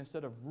keeping a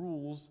set of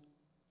rules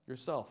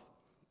yourself.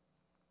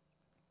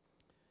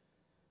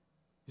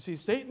 You see,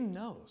 Satan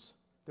knows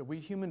that we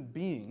human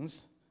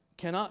beings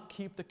cannot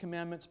keep the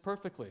commandments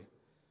perfectly.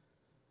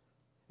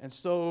 And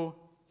so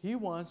he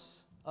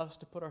wants us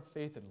to put our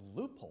faith in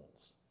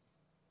loopholes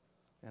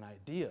and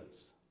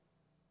ideas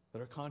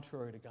that are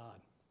contrary to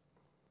God.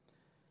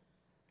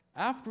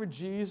 After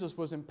Jesus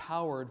was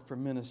empowered for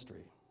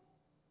ministry,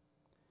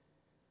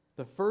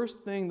 the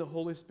first thing the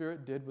Holy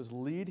Spirit did was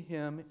lead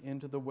him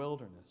into the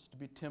wilderness to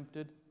be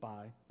tempted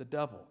by the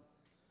devil.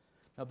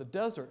 Now the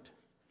desert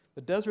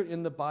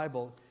in the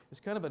Bible is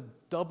kind of a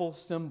double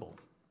symbol.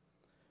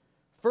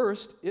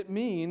 First, it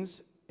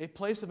means a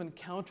place of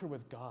encounter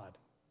with God,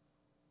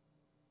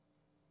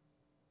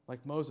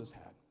 like Moses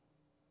had.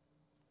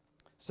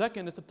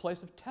 Second, it's a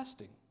place of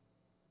testing,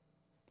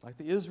 like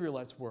the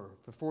Israelites were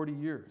for 40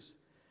 years.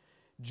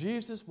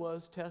 Jesus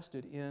was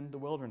tested in the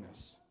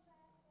wilderness.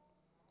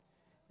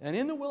 And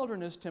in the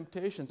wilderness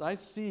temptations, I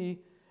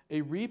see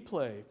a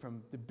replay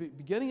from the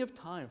beginning of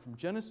time, from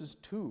Genesis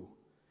 2,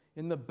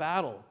 in the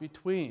battle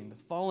between the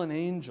fallen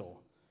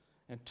angel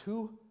and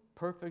two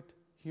perfect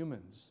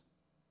humans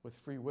with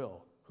free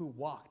will who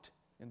walked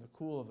in the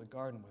cool of the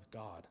garden with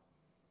God.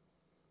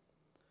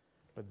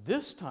 But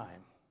this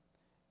time,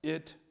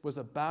 it was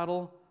a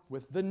battle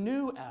with the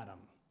new Adam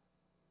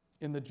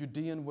in the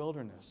Judean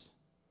wilderness.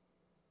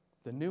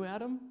 The new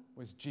Adam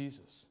was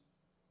Jesus.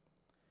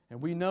 And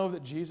we know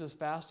that Jesus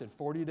fasted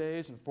 40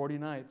 days and 40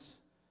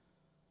 nights.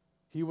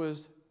 He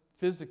was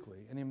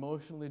physically and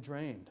emotionally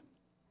drained.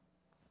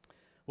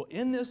 Well,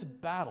 in this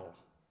battle,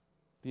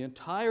 the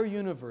entire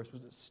universe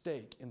was at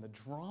stake in the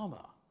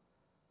drama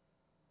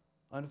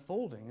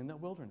unfolding in that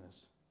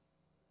wilderness.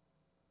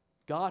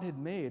 God had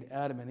made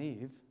Adam and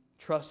Eve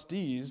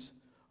trustees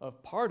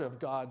of part of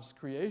God's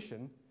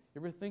creation.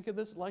 You ever think of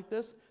this like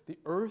this? The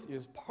earth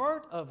is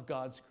part of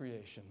God's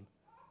creation.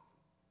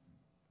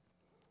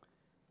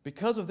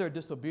 Because of their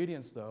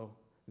disobedience, though,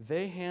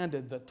 they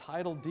handed the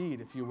title deed,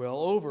 if you will,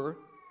 over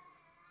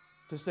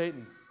to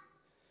Satan.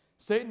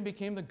 Satan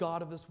became the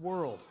god of this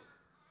world.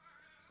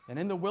 And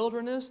in the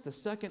wilderness, the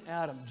second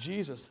Adam,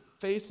 Jesus,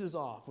 faces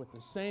off with the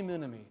same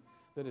enemy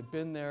that had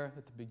been there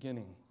at the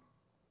beginning.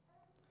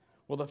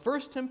 Well, the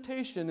first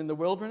temptation in the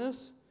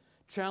wilderness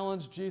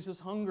challenged Jesus'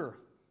 hunger.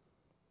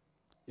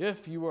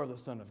 If you are the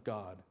Son of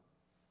God,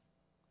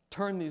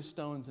 turn these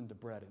stones into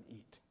bread and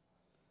eat.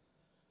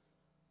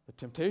 The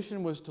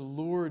temptation was to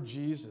lure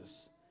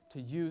Jesus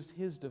to use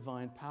his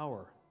divine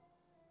power.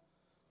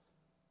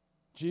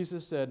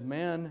 Jesus said,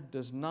 man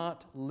does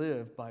not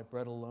live by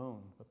bread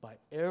alone, but by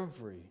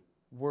every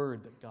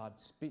word that God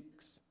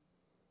speaks.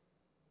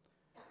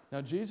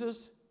 Now,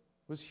 Jesus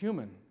was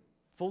human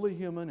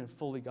and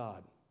fully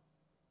God.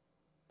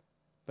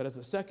 But as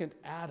a second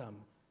Adam,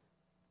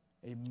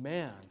 a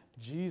man,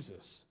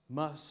 Jesus,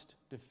 must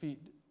defeat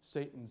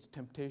Satan's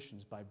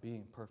temptations by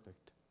being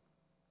perfect.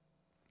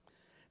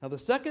 Now, the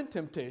second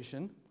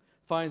temptation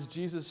finds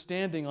Jesus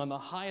standing on the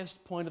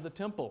highest point of the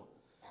temple.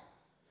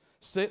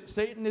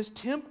 Satan is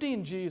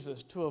tempting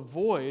Jesus to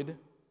avoid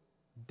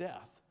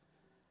death.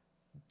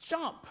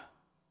 Jump!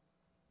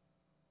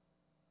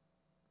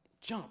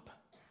 Jump!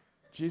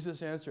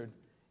 Jesus answered,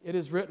 it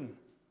is written,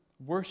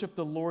 worship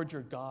the Lord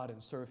your God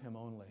and serve him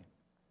only.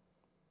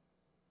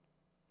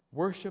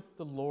 Worship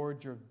the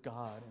Lord your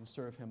God and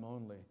serve him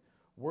only.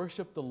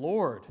 Worship the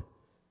Lord.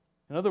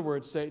 In other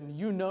words, Satan,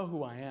 you know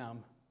who I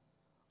am.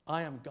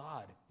 I am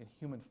God in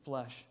human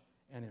flesh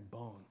and in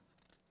bone.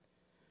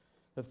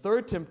 The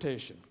third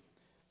temptation,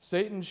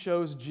 Satan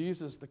shows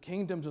Jesus the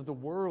kingdoms of the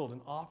world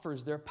and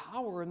offers their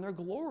power and their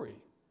glory.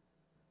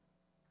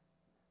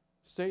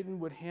 Satan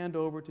would hand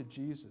over to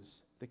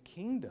Jesus the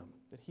kingdom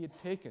that he had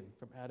taken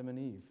from Adam and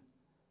Eve.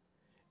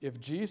 If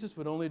Jesus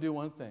would only do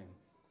one thing,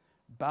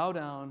 bow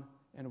down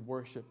and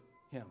worship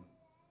him.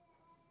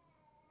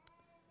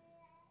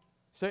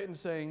 Satan's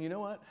saying, you know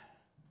what?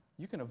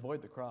 You can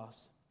avoid the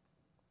cross.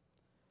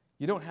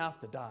 You don't have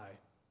to die.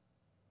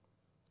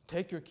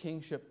 Take your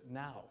kingship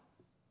now.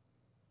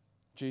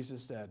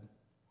 Jesus said,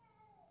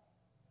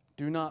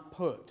 do not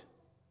put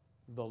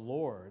the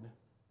Lord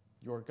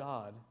your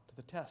God to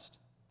the test.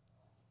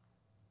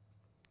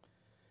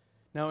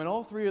 Now, in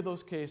all three of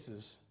those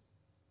cases,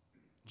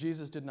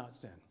 Jesus did not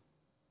sin.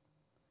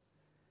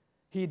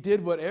 He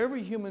did what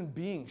every human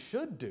being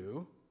should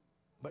do,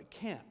 but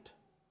can't.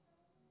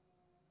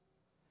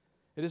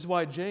 It is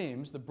why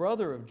James, the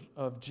brother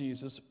of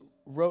Jesus,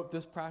 wrote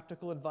this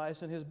practical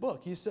advice in his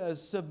book. He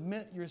says,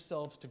 submit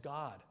yourselves to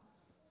God.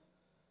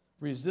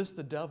 Resist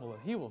the devil,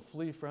 and he will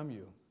flee from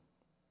you.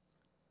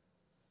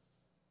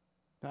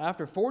 Now,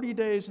 after 40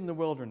 days in the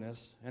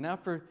wilderness, and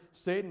after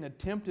Satan had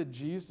tempted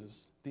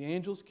Jesus, the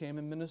angels came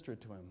and ministered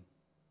to him.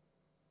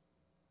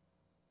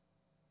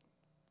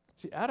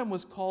 See, Adam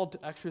was called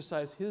to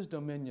exercise his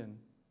dominion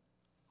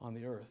on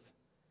the earth.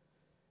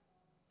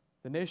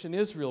 The nation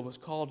Israel was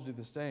called to do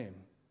the same.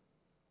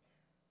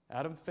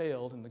 Adam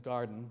failed in the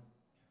garden.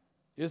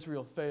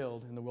 Israel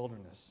failed in the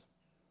wilderness.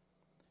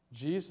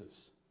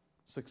 Jesus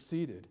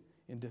succeeded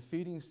in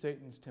defeating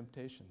Satan's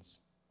temptations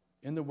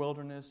in the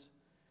wilderness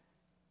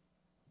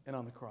and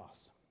on the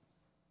cross.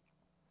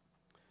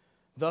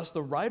 Thus,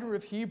 the writer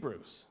of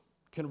Hebrews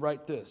can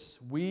write this: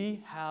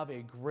 we have a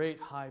great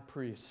high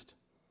priest,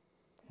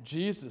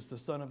 Jesus, the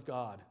Son of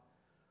God,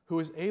 who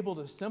is able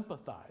to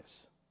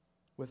sympathize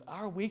with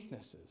our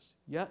weaknesses,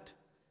 yet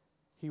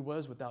he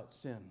was without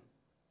sin.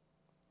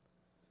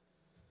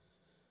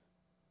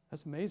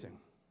 That's amazing.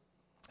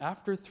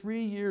 After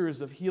 3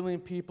 years of healing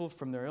people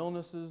from their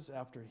illnesses,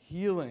 after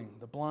healing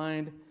the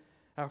blind,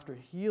 after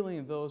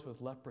healing those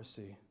with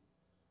leprosy,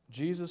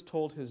 Jesus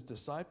told his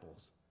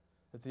disciples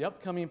that the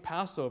upcoming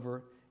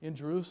Passover in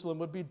Jerusalem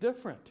would be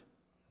different.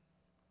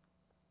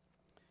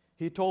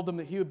 He told them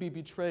that he would be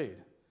betrayed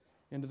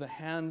into the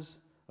hands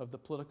of the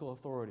political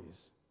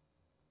authorities.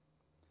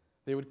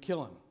 They would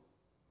kill him,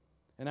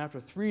 and after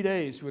 3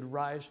 days he would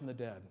rise from the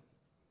dead.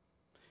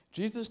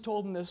 Jesus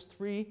told them this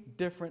 3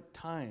 different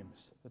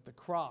times, that the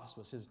cross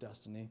was his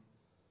destiny.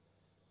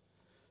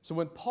 So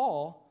when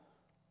Paul,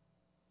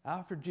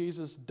 after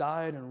Jesus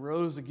died and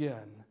rose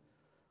again,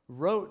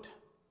 wrote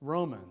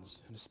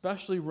Romans, and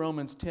especially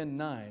Romans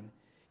 10:9,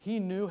 he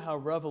knew how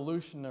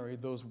revolutionary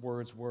those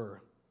words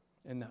were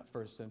in that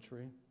first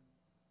century.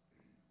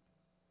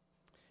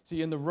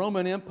 See, in the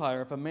Roman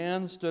Empire, if a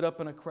man stood up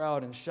in a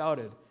crowd and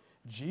shouted,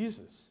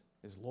 "Jesus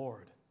is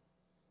Lord,"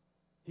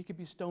 he could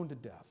be stoned to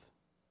death.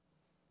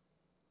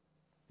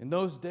 In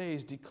those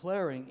days,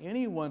 declaring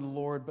anyone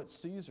Lord but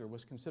Caesar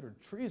was considered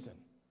treason.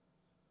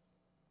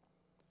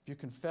 If you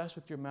confess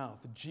with your mouth,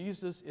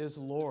 Jesus is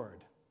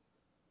Lord,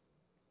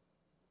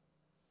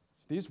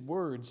 these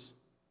words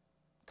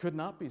could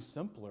not be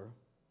simpler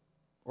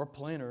or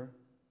plainer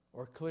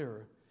or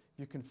clearer. If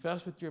you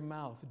confess with your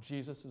mouth,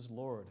 Jesus is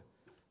Lord,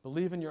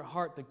 believe in your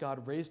heart that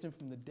God raised him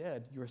from the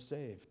dead, you're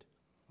saved.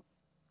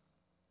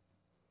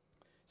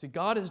 See,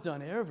 God has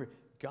done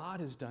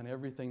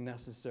everything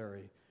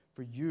necessary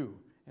for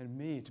you and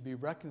me to be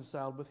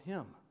reconciled with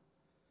him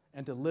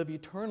and to live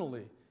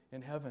eternally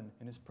in heaven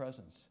in his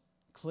presence,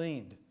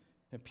 cleaned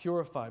and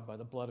purified by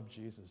the blood of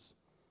Jesus.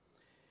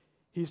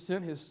 He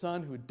sent his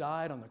son who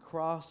died on the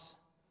cross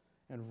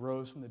and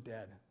rose from the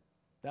dead.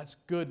 That's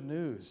good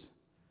news.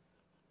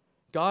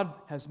 God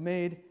has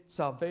made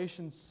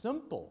salvation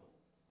simple.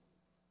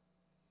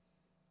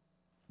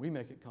 We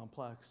make it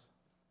complex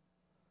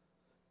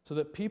so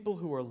that people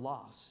who are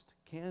lost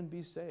can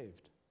be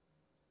saved.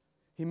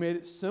 He made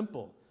it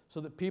simple so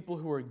that people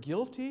who are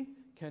guilty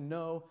can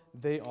know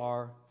they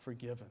are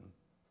forgiven.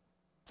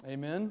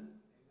 Amen?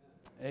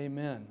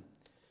 Amen.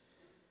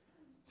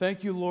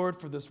 Thank you,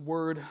 Lord, for this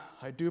word.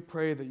 I do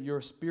pray that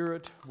your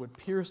Spirit would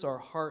pierce our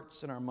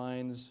hearts and our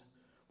minds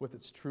with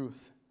its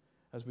truth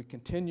as we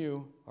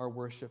continue our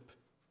worship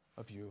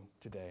of you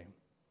today.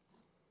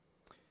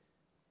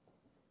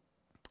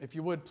 If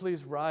you would,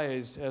 please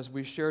rise as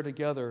we share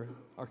together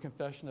our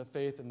confession of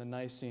faith in the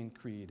Nicene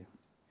Creed.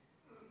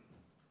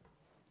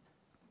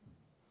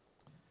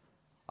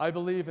 I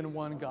believe in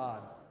one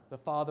God, the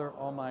Father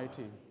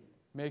Almighty,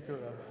 maker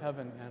of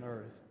heaven and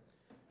earth,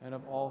 and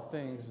of all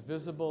things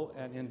visible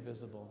and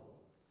invisible,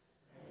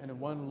 and in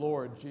one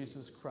Lord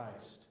Jesus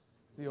Christ,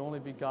 the only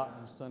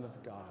begotten Son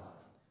of God,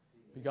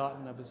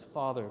 begotten of his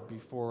Father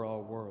before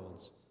all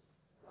worlds.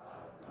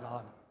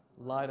 God,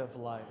 light of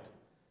light,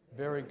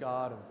 very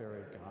God of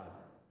very God,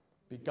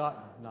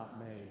 begotten, not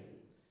made,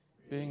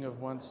 being of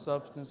one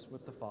substance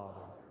with the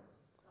Father,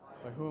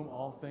 by whom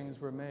all things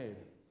were made,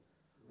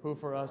 who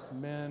for us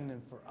men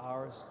and for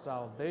our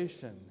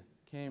salvation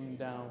came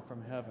down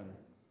from heaven,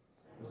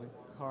 was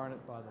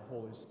incarnate by the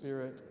Holy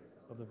Spirit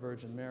of the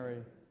Virgin Mary,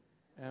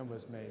 and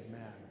was made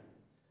man,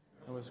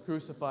 and was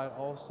crucified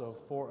also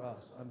for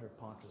us under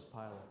Pontius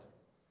Pilate.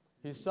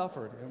 He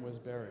suffered and was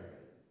buried.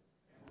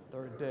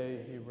 Third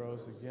day he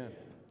rose again,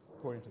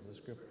 according to the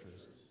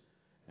Scriptures,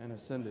 and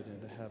ascended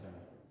into heaven,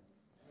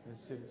 and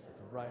sits at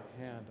the right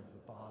hand of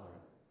the Father.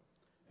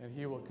 And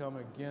he will come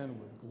again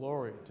with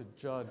glory to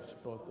judge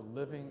both the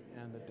living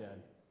and the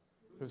dead,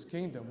 whose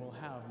kingdom will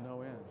have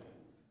no end.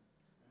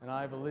 And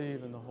I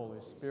believe in the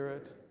Holy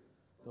Spirit,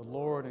 the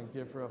Lord and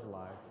giver of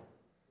life,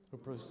 who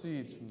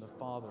proceeds from the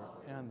Father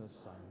and the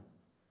Son,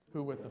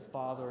 who with the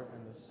Father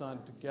and the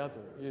Son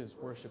together is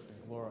worshipped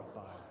and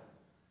glorified,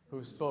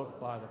 who spoke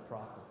by the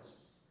prophets.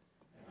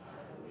 And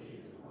I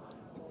believe in one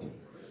holy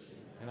Christian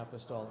and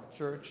apostolic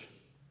church.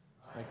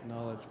 I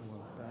acknowledge one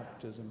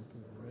baptism for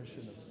the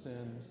remission of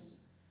sins,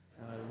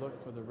 and I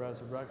look for the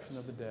resurrection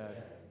of the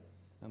dead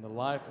and the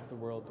life of the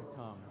world to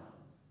come.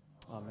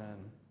 Amen.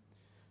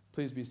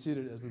 Please be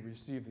seated as we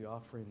receive the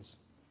offerings.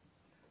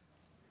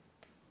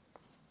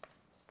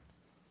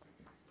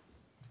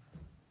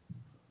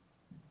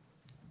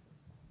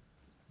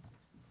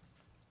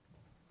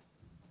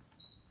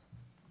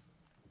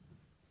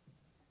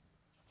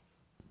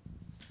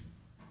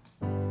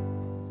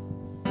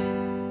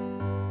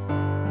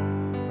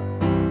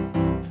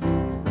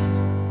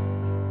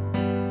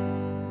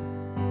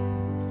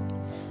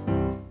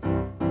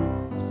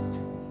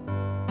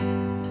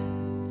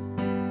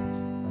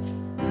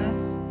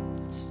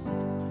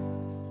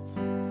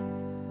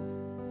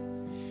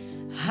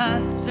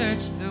 I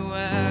searched the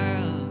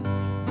world,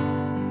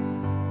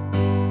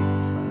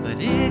 but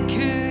it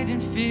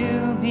couldn't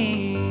fill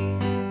me.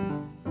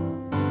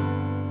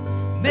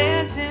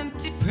 Man's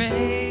empty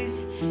praise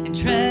and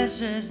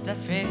treasures that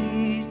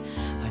fade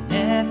are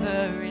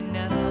never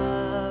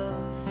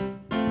enough.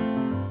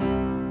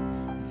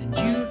 Then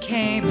you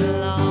came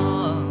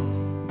along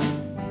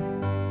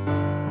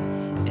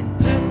and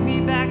put me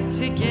back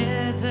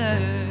together,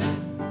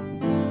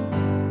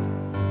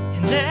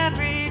 and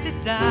every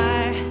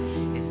desire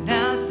is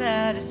now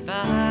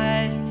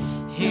satisfied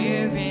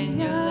here in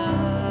your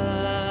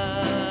love.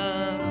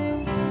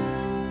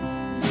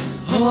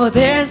 Oh,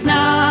 there's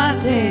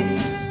nothing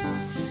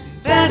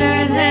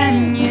better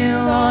than you.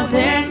 Oh,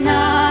 there's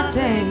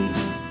nothing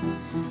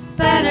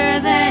better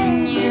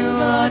than you.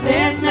 Oh,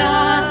 there's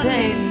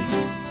nothing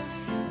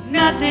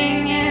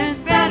is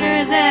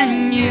better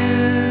than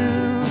you.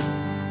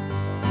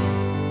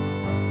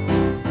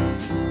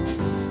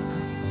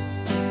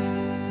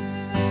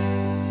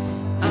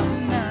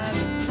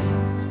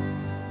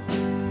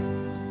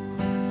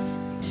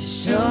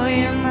 Show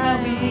you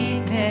my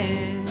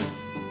weakness,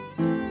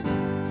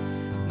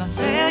 my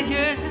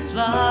failures and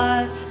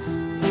flaws.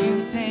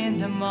 You've seen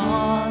them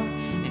all,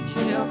 and you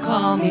still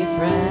call me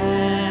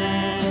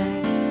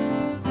friend.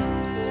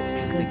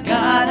 'Cause the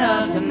God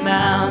of the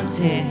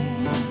mountain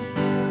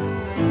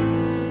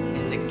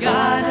is the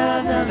God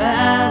of the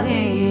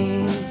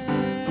valley,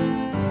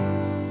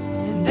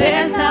 and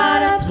there's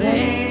not a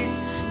place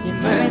your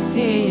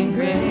mercy and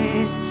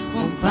grace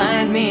won't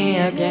find me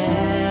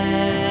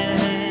again.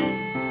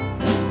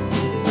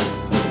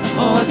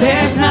 Oh,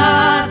 there's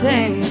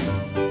nothing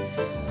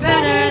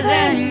better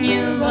than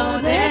you,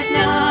 Lord. There's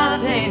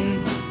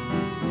nothing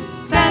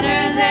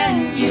better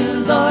than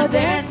you, Lord.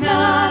 There's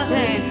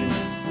nothing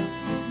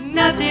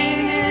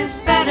is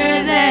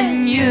better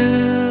than you.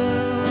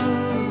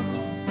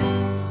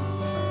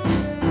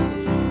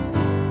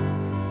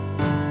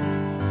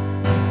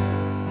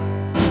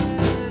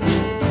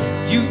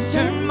 You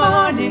turn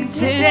mourning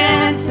to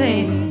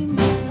dancing.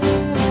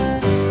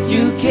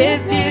 You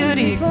give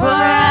beauty for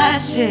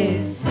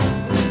ashes.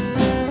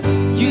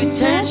 You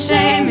turn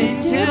shame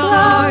into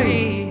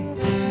glory.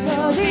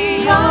 You're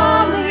the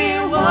only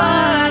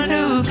one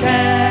who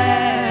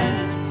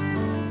can.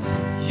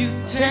 You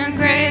turn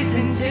graves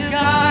into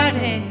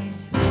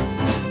gardens.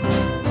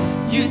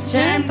 You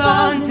turn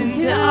bones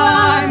into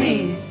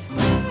armies.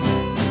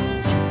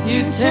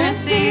 You turn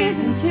seas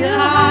into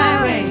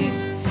highways.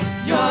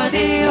 You're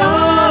the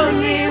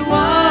only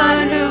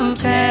one who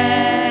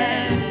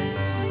can.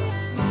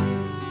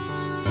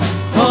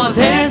 Oh,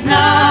 there's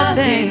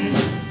nothing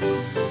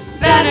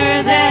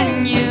better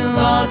than you.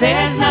 Oh,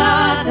 there's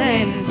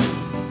nothing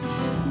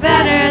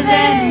better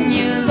than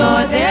you,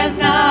 Lord. There's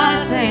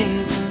nothing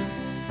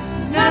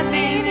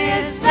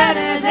is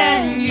better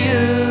than you.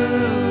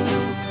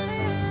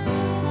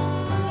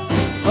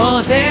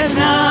 Oh, there's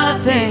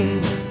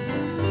nothing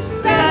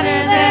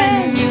better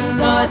than you,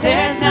 Lord.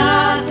 There's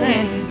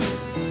nothing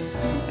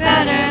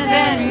better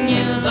than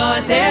you,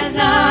 Lord. There's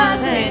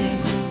nothing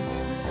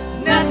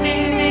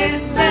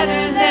is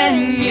better than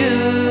you.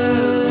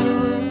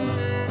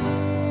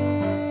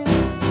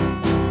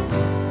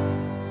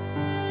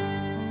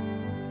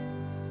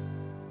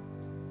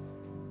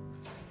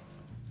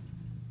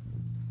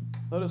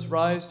 Let us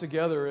rise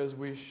together as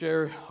we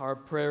share our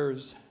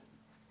prayers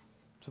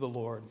to the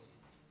Lord.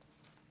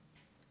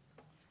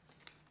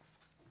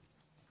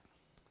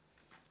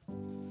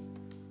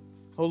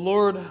 O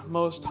Lord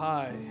Most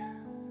High,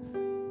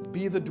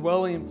 be the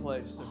dwelling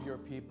place of your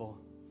people.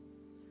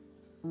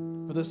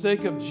 For the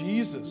sake of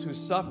Jesus, who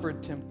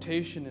suffered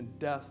temptation and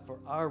death for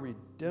our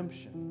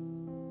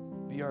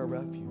redemption, be our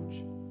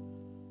refuge.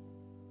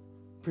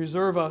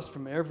 Preserve us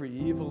from every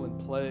evil and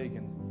plague,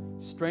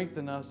 and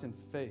strengthen us in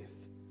faith,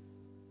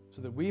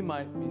 so that we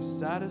might be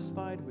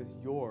satisfied with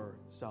your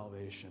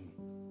salvation.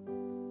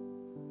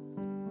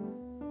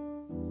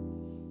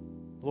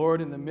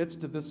 Lord, in the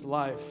midst of this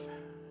life,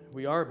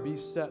 we are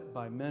beset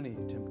by many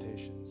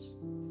temptations.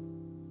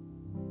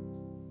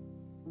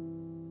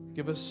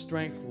 Give us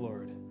strength,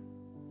 Lord,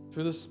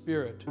 through the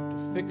Spirit,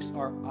 to fix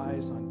our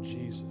eyes on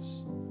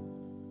Jesus,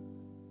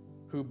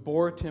 who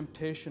bore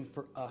temptation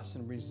for us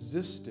and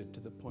resisted to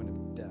the point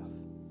of death.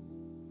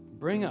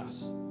 Bring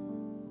us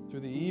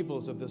through the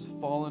evils of this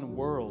fallen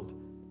world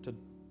to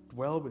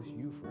dwell with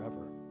you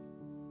forever.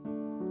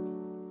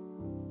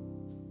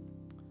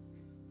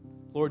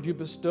 Lord, you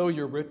bestow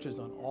your riches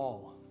on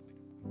all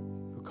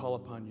who call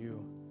upon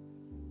you.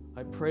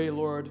 I pray,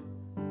 Lord,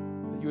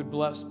 that you would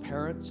bless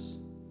parents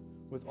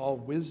with all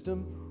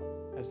wisdom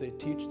as they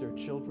teach their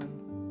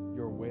children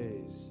your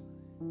ways.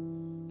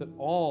 That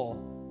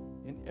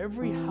all in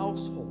every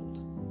household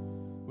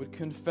would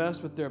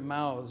confess with their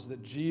mouths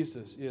that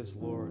Jesus is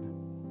Lord.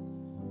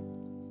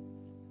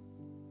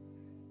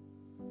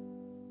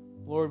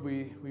 Lord,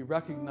 we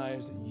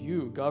recognize that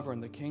you govern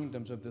the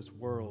kingdoms of this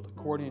world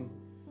according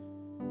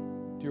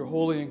to your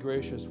holy and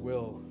gracious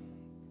will.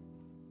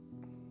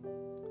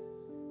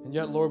 And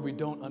yet, Lord, we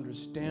don't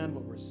understand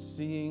what we're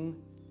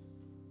seeing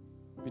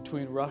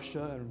between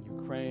Russia and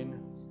Ukraine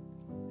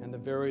and the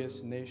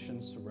various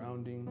nations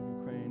surrounding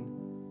Ukraine.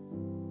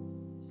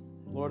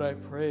 Lord, I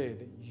pray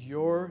that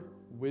your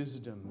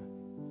wisdom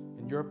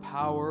and your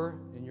power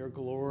and your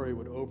glory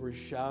would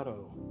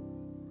overshadow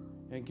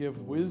and give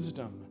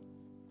wisdom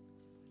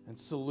and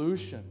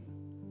solution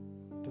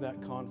to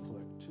that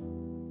conflict.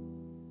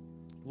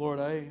 Lord,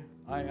 I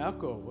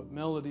echo what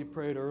Melody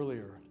prayed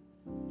earlier.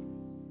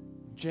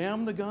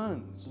 Jam the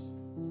guns.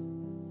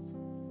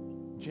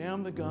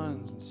 Jam the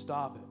guns and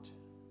stop it.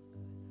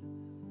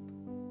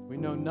 We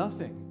know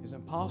nothing is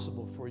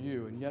impossible for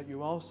you, and yet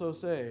you also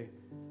say,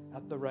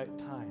 at the right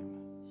time.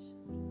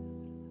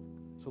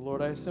 So,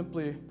 Lord, I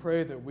simply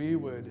pray that we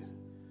would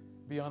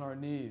be on our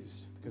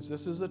knees, because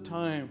this is a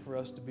time for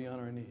us to be on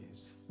our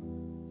knees,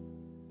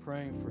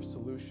 praying for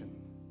solution,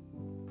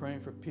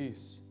 praying for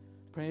peace,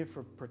 praying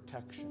for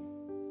protection.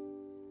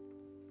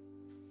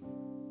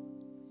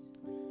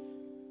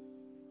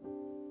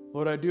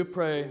 Lord, I do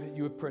pray that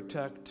you would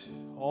protect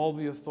all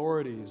the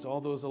authorities,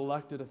 all those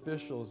elected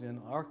officials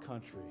in our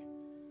country,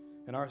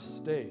 in our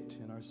state,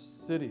 in our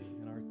city,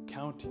 in our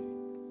county,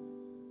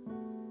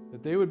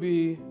 that they would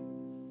be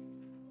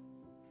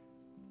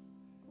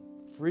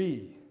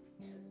free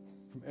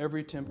from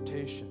every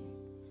temptation,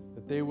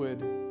 that they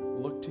would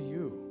look to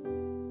you.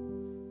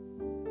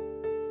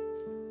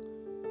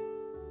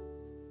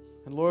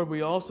 And Lord,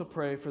 we also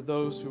pray for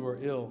those who are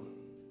ill,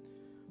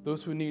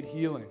 those who need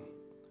healing,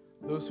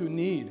 those who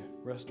need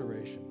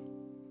restoration.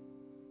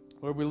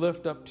 Lord, we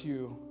lift up to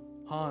you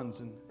Hans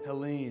and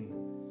Helene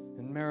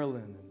and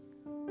Marilyn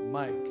and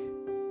Mike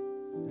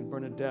and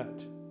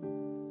Bernadette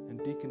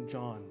and Deacon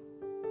John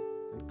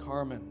and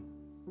Carmen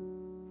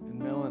and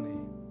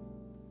Melanie.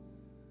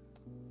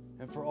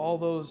 And for all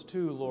those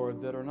too,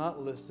 Lord, that are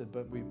not listed,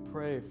 but we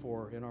pray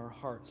for in our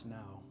hearts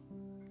now.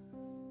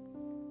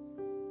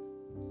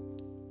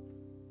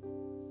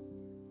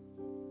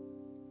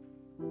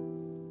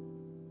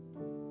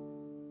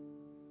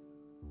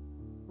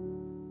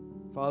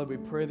 Father, we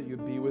pray that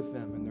you'd be with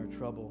them in their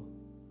trouble.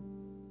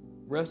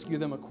 Rescue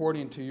them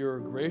according to your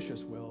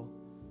gracious will.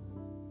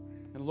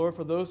 And Lord,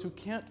 for those who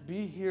can't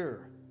be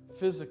here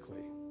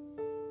physically,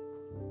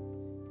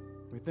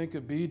 we think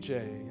of BJ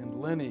and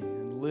Lenny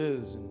and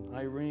Liz and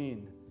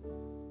Irene.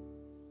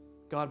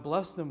 God,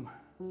 bless them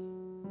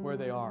where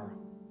they are.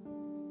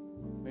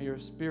 May your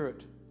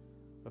spirit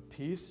of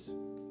peace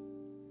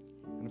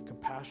and of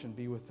compassion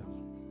be with them.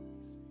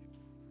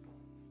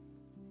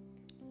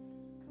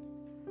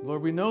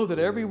 Lord, we know that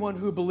everyone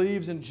who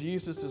believes in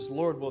Jesus as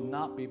Lord will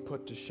not be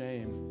put to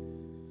shame.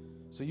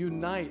 So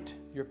unite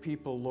your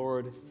people,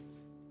 Lord,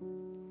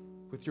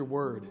 with your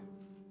word,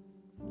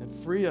 and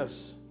free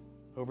us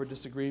over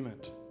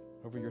disagreement,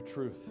 over your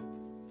truth.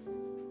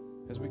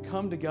 As we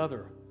come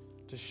together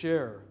to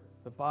share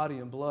the body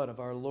and blood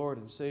of our Lord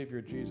and Savior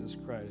Jesus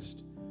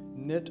Christ,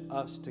 knit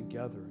us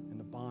together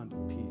in a bond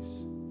of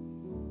peace.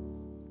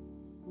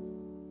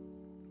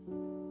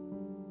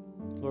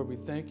 Lord, we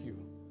thank you.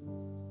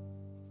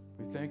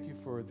 We thank you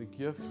for the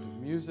gift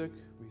of music.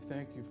 We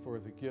thank you for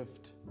the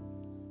gift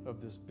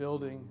of this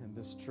building and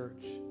this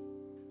church.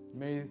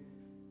 May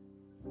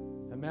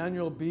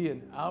Emmanuel be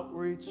an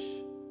outreach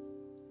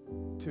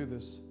to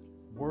this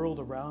world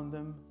around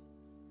them,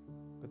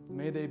 but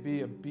may they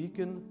be a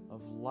beacon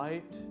of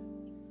light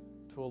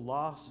to a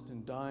lost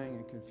and dying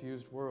and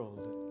confused world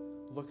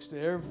that looks to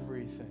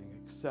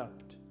everything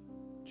except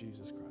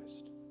Jesus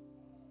Christ.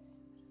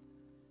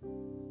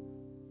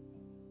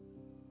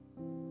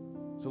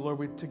 So Lord,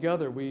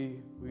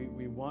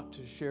 we want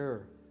to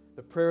share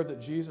the prayer that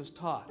Jesus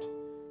taught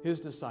his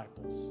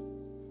disciples.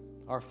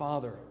 Our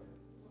Father,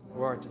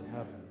 who art in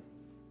heaven,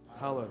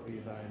 hallowed be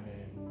thy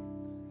name.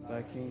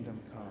 Thy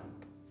kingdom come,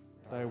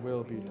 thy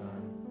will be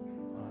done,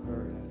 on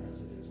earth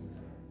as it is in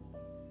heaven.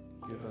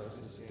 Give us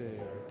this day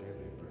our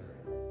daily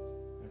bread,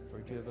 and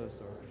forgive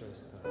us our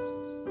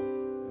trespasses,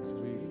 as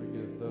we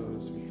forgive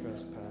those who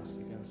trespass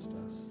against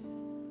us.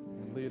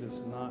 And lead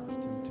us not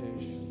into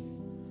temptation,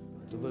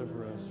 but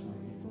deliver us from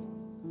evil.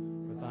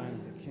 For thine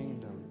is the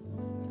kingdom,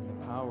 and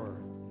the power,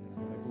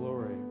 and the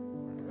glory,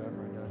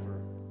 forever and ever.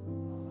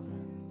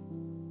 Amen.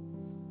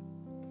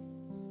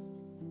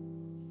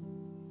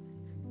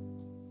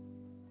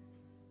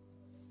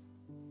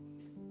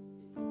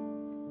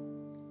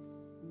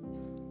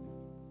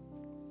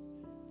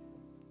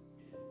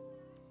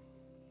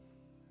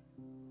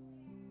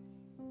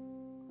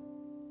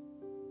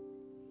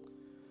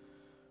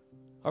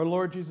 Our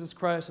Lord Jesus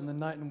Christ, on the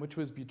night in which he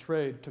was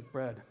betrayed, took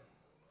bread.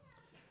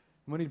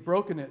 And when he'd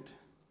broken it,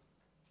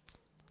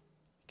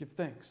 he gave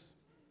thanks.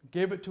 He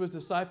gave it to his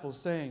disciples,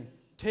 saying,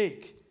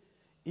 "Take,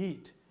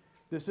 eat.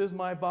 This is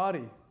my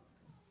body,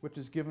 which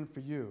is given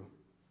for you.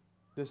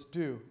 This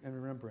do in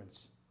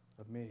remembrance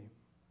of me."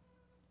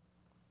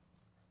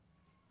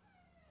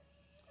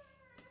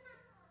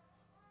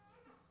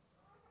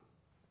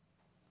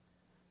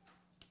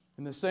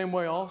 In the same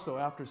way also,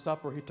 after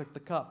supper, he took the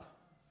cup.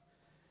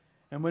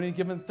 And when he had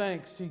given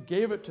thanks, he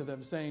gave it to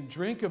them, saying,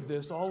 "Drink of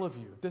this, all of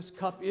you. This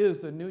cup is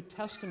the New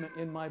Testament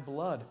in my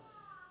blood,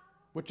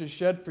 which is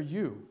shed for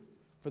you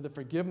for the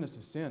forgiveness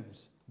of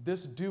sins.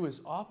 This do as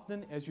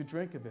often as you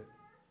drink of it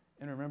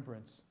in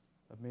remembrance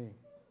of me."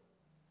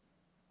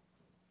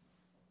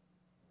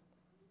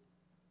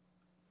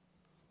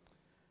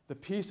 The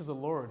peace of the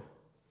Lord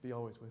be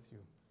always with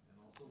you.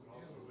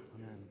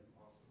 Amen.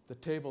 The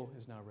table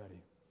is now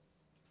ready.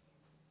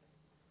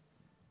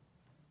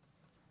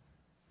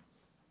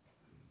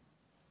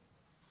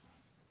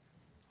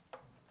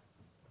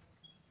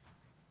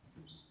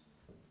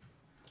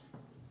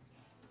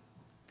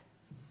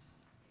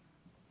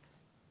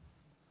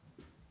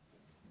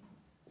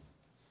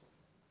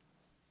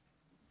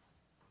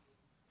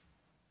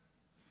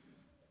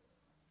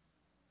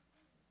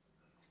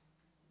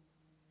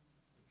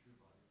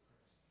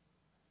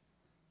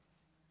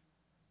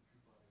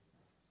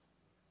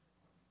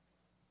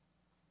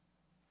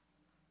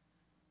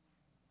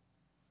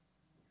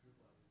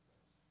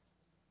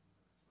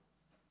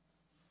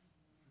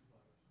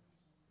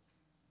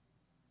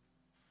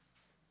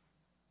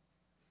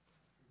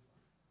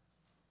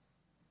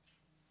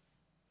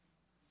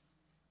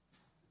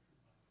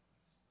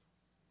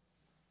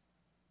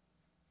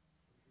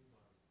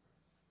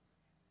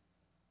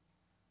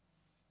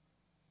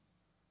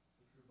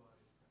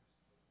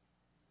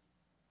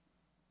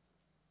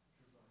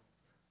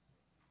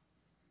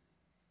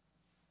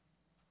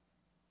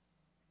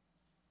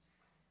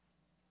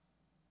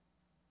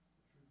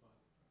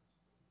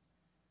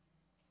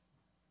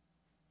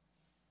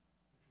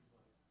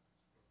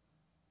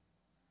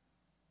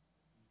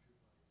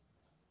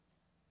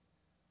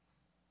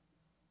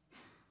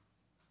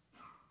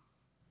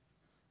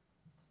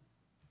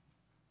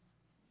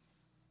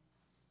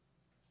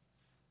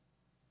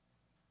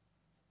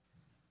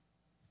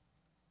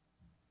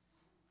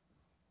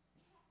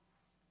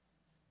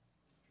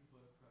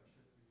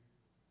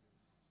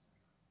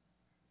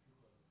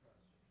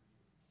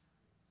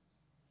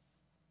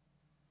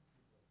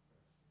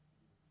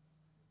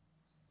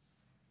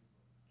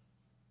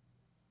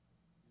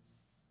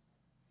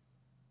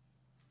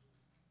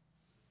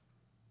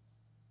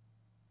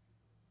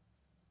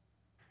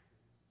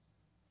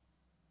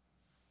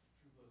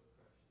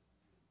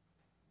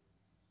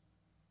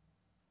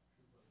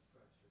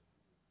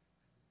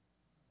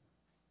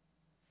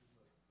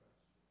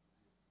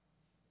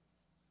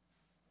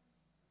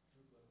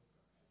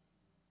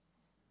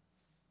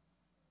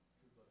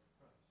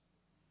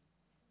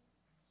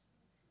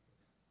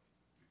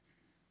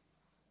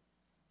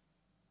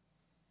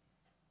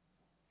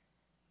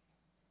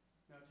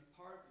 Now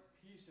depart in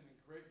peace and in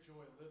great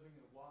joy, living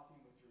and walking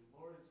with your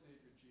Lord and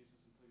Savior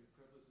Jesus until your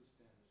privileges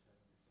stand at his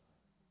heavenly side.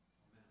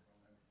 Amen.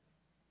 Amen.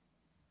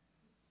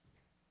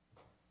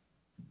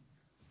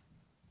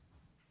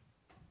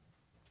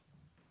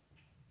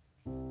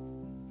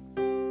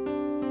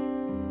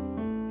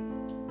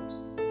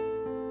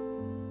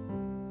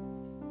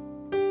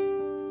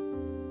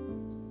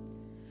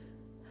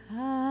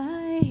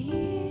 I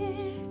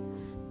hear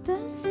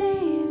the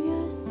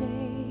Savior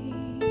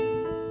say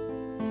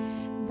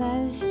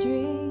that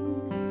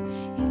strength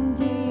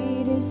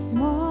indeed is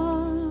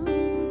small.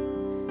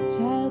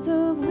 Child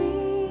of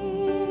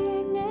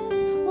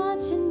weakness,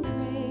 watch and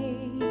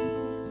pray.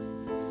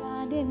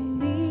 Find in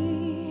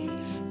me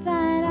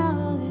thine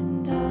all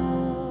and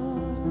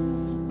all.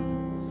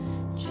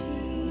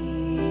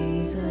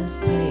 Jesus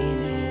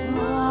paid it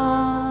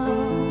all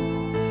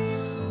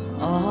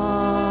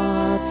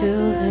to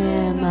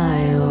him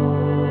I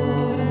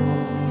owe.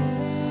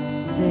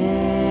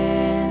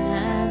 Sin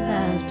had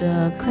left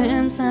a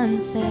crimson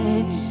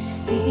stain,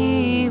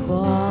 he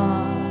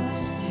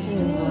washed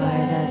it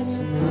white as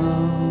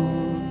snow.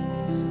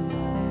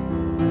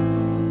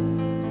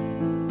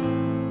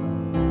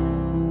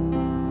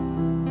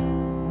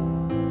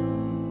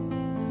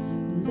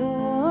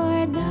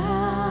 Lord,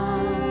 now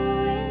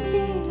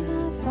indeed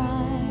I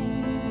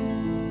find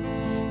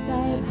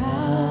thy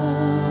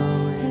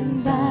power and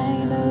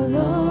thine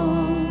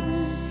alone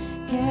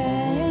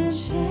can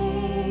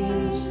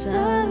change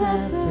the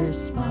leper's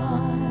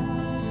spots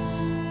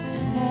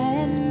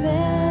and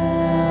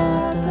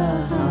melt the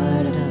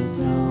heart of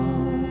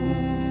stone.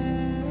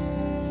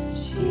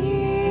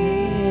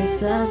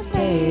 Jesus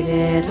paid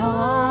it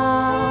all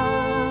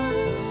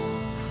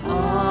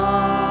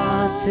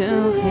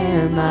to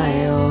him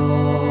I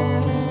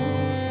owe.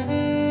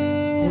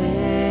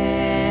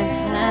 Sin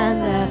had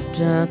left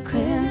a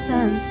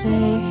crimson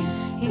stain,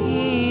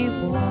 he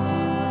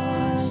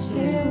washed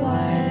it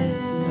white as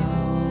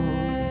snow.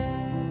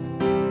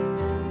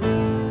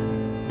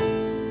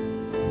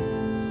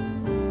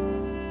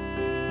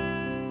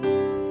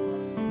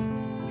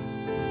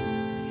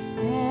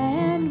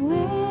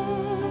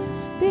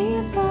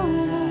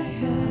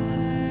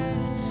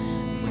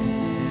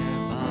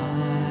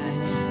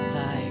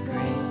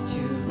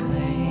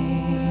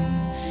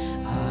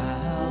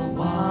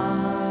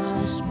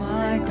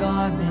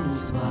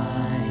 garments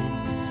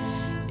white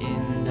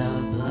in the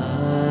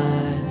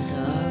blood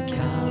of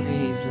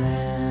Calvary's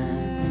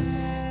Lamb.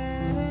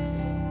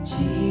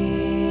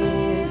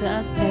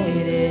 Jesus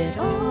paid it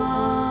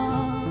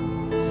all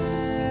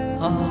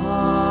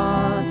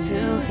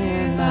to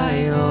him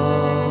I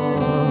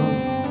owe.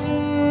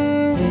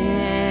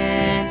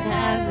 Sin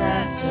had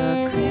left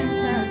a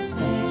crimson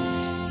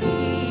stain,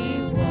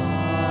 he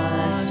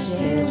washed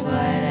it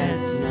white as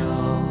snow.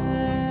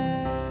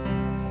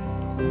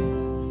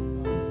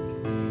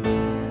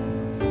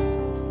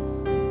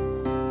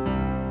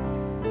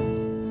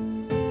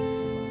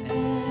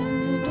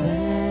 And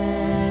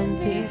when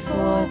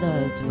before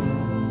the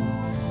throne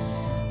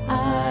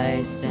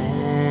I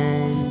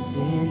stand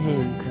in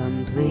him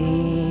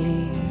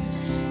complete,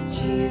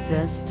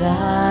 Jesus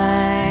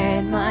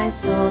died my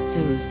soul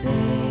to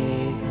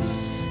save,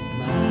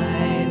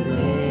 my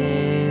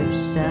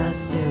lips shall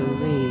still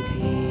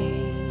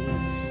repeat.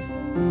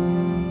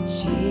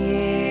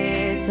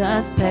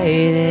 Jesus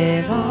paid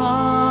it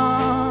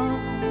all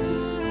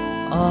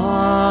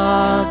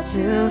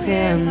to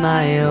him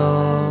I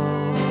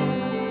owe.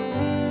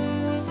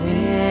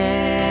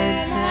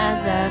 Sin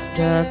had left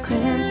a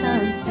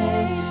crimson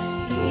stain,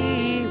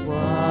 he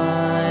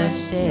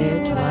washed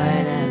it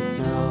white as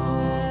snow.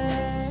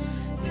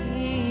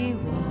 He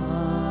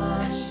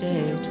washed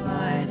it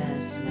white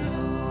as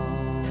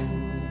snow.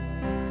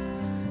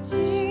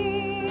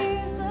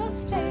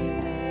 Jesus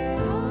paid it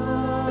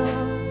all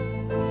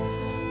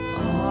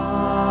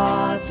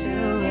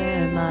to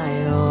him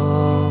I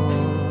owe.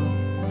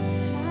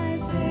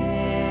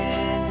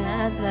 Sin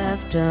had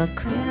left a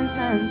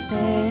crimson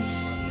stain,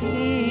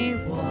 he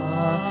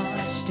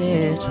washed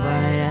it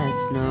white as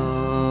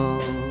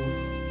snow.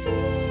 He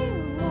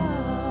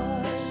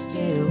washed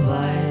it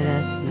white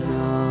as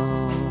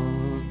snow.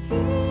 He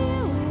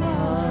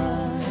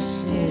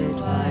washed it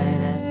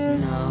white as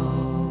snow.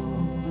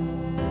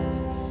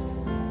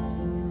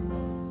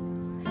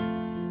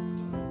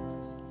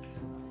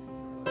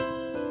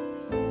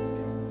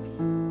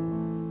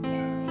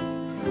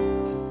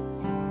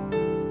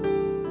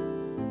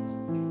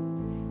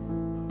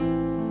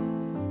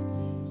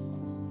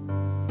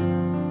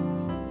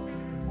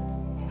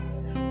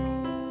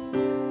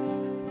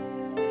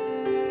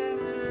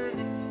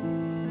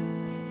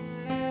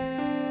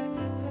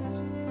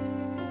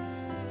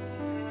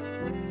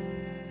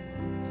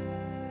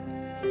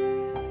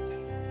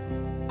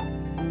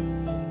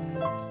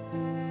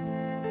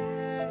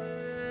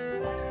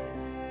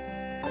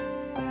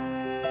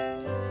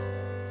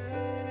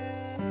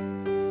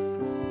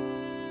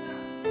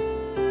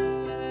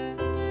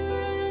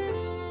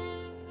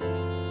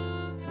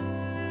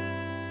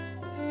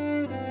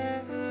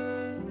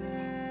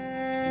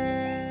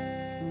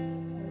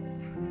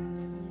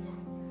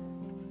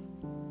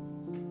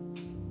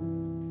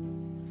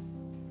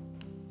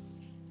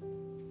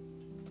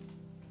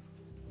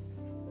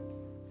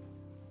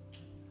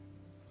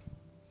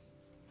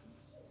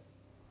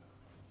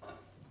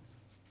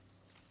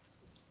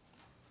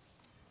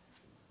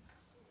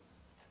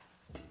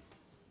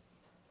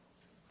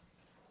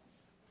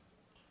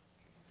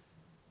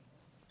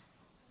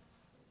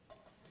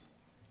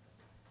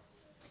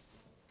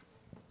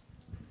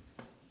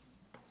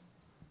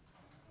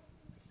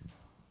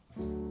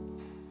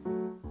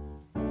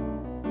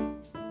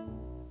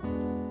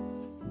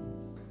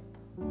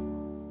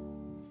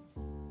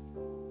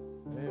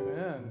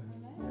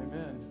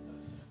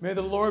 May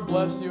the Lord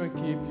bless you and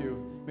keep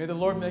you. May the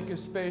Lord make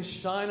his face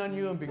shine on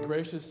you and be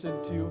gracious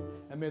unto you.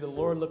 And may the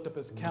Lord lift up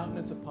his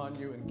countenance upon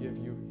you and give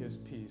you his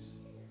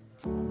peace.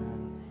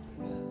 Amen.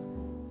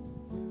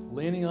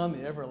 Leaning on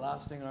the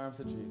everlasting arms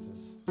of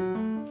Jesus.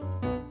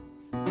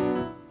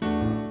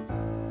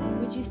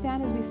 Would you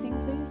stand as we sing,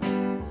 please?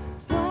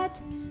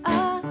 What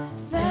a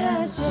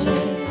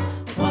fellowship,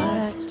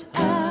 what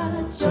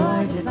a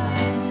joy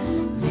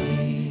divine,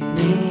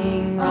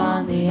 leaning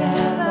on the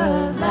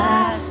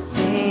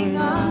everlasting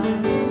arms.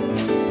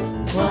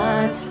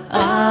 What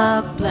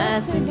a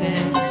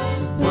blessedness,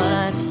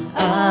 what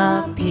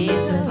a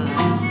peace of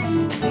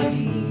mind,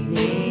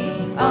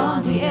 leaning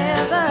on the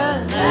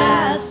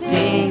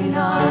everlasting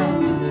arms.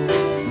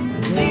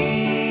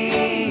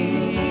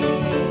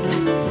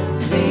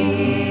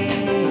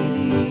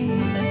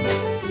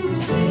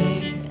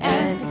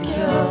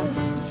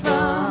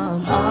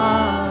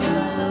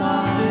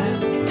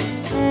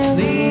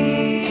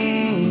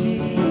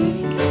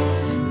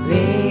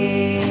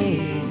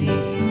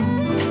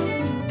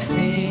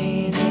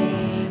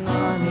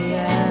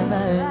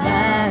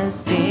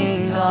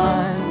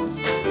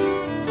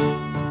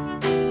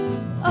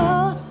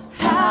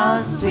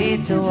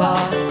 To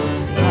walk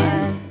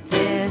in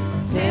this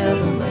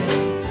pilgrim way,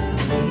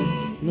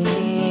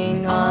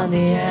 leaning on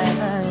the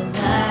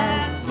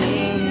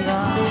everlasting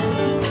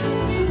arms.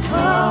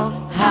 Oh,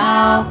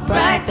 how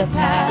bright the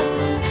path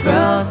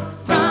grows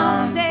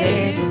from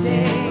day to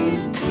day,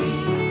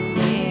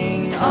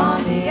 leaning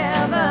on the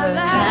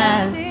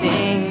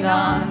everlasting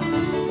arms.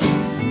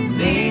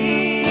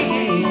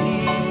 Lead,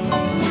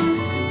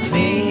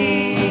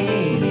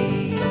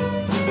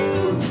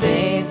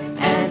 safe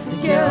and secure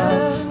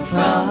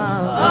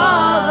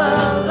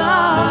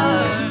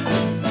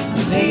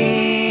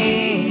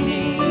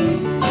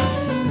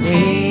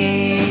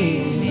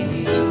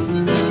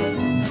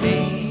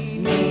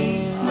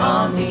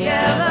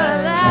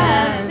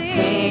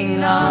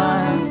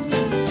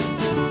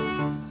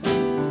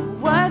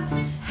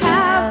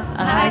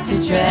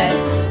dread?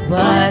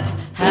 What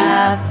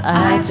have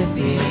I to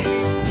fear?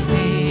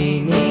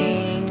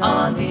 Leaning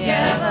on the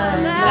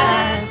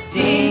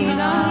everlasting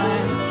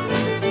arms,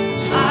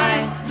 I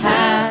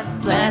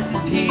have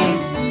blessed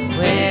peace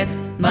with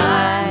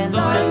my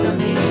Lord so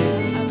near.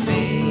 I'm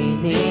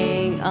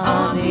leaning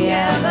on the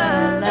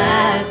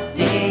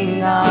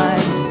everlasting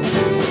arms.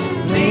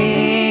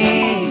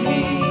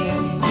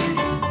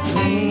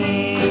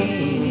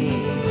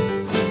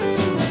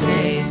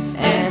 Safe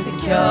and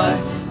secure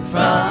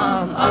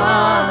from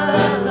all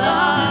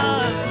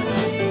alarms.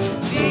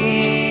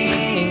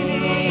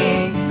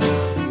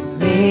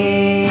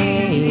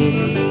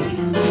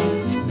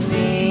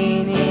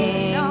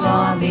 Leaning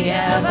on the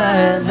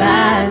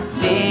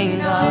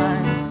everlasting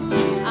arms.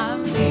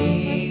 I'm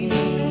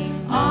leaning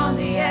on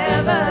the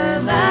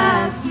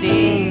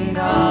everlasting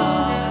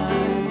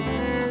arms.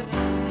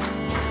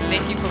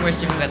 Thank you for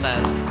worshiping with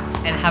us,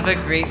 and have a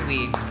great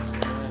week.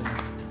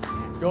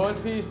 Go in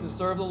peace and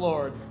serve the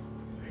Lord.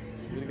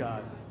 Be to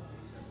God.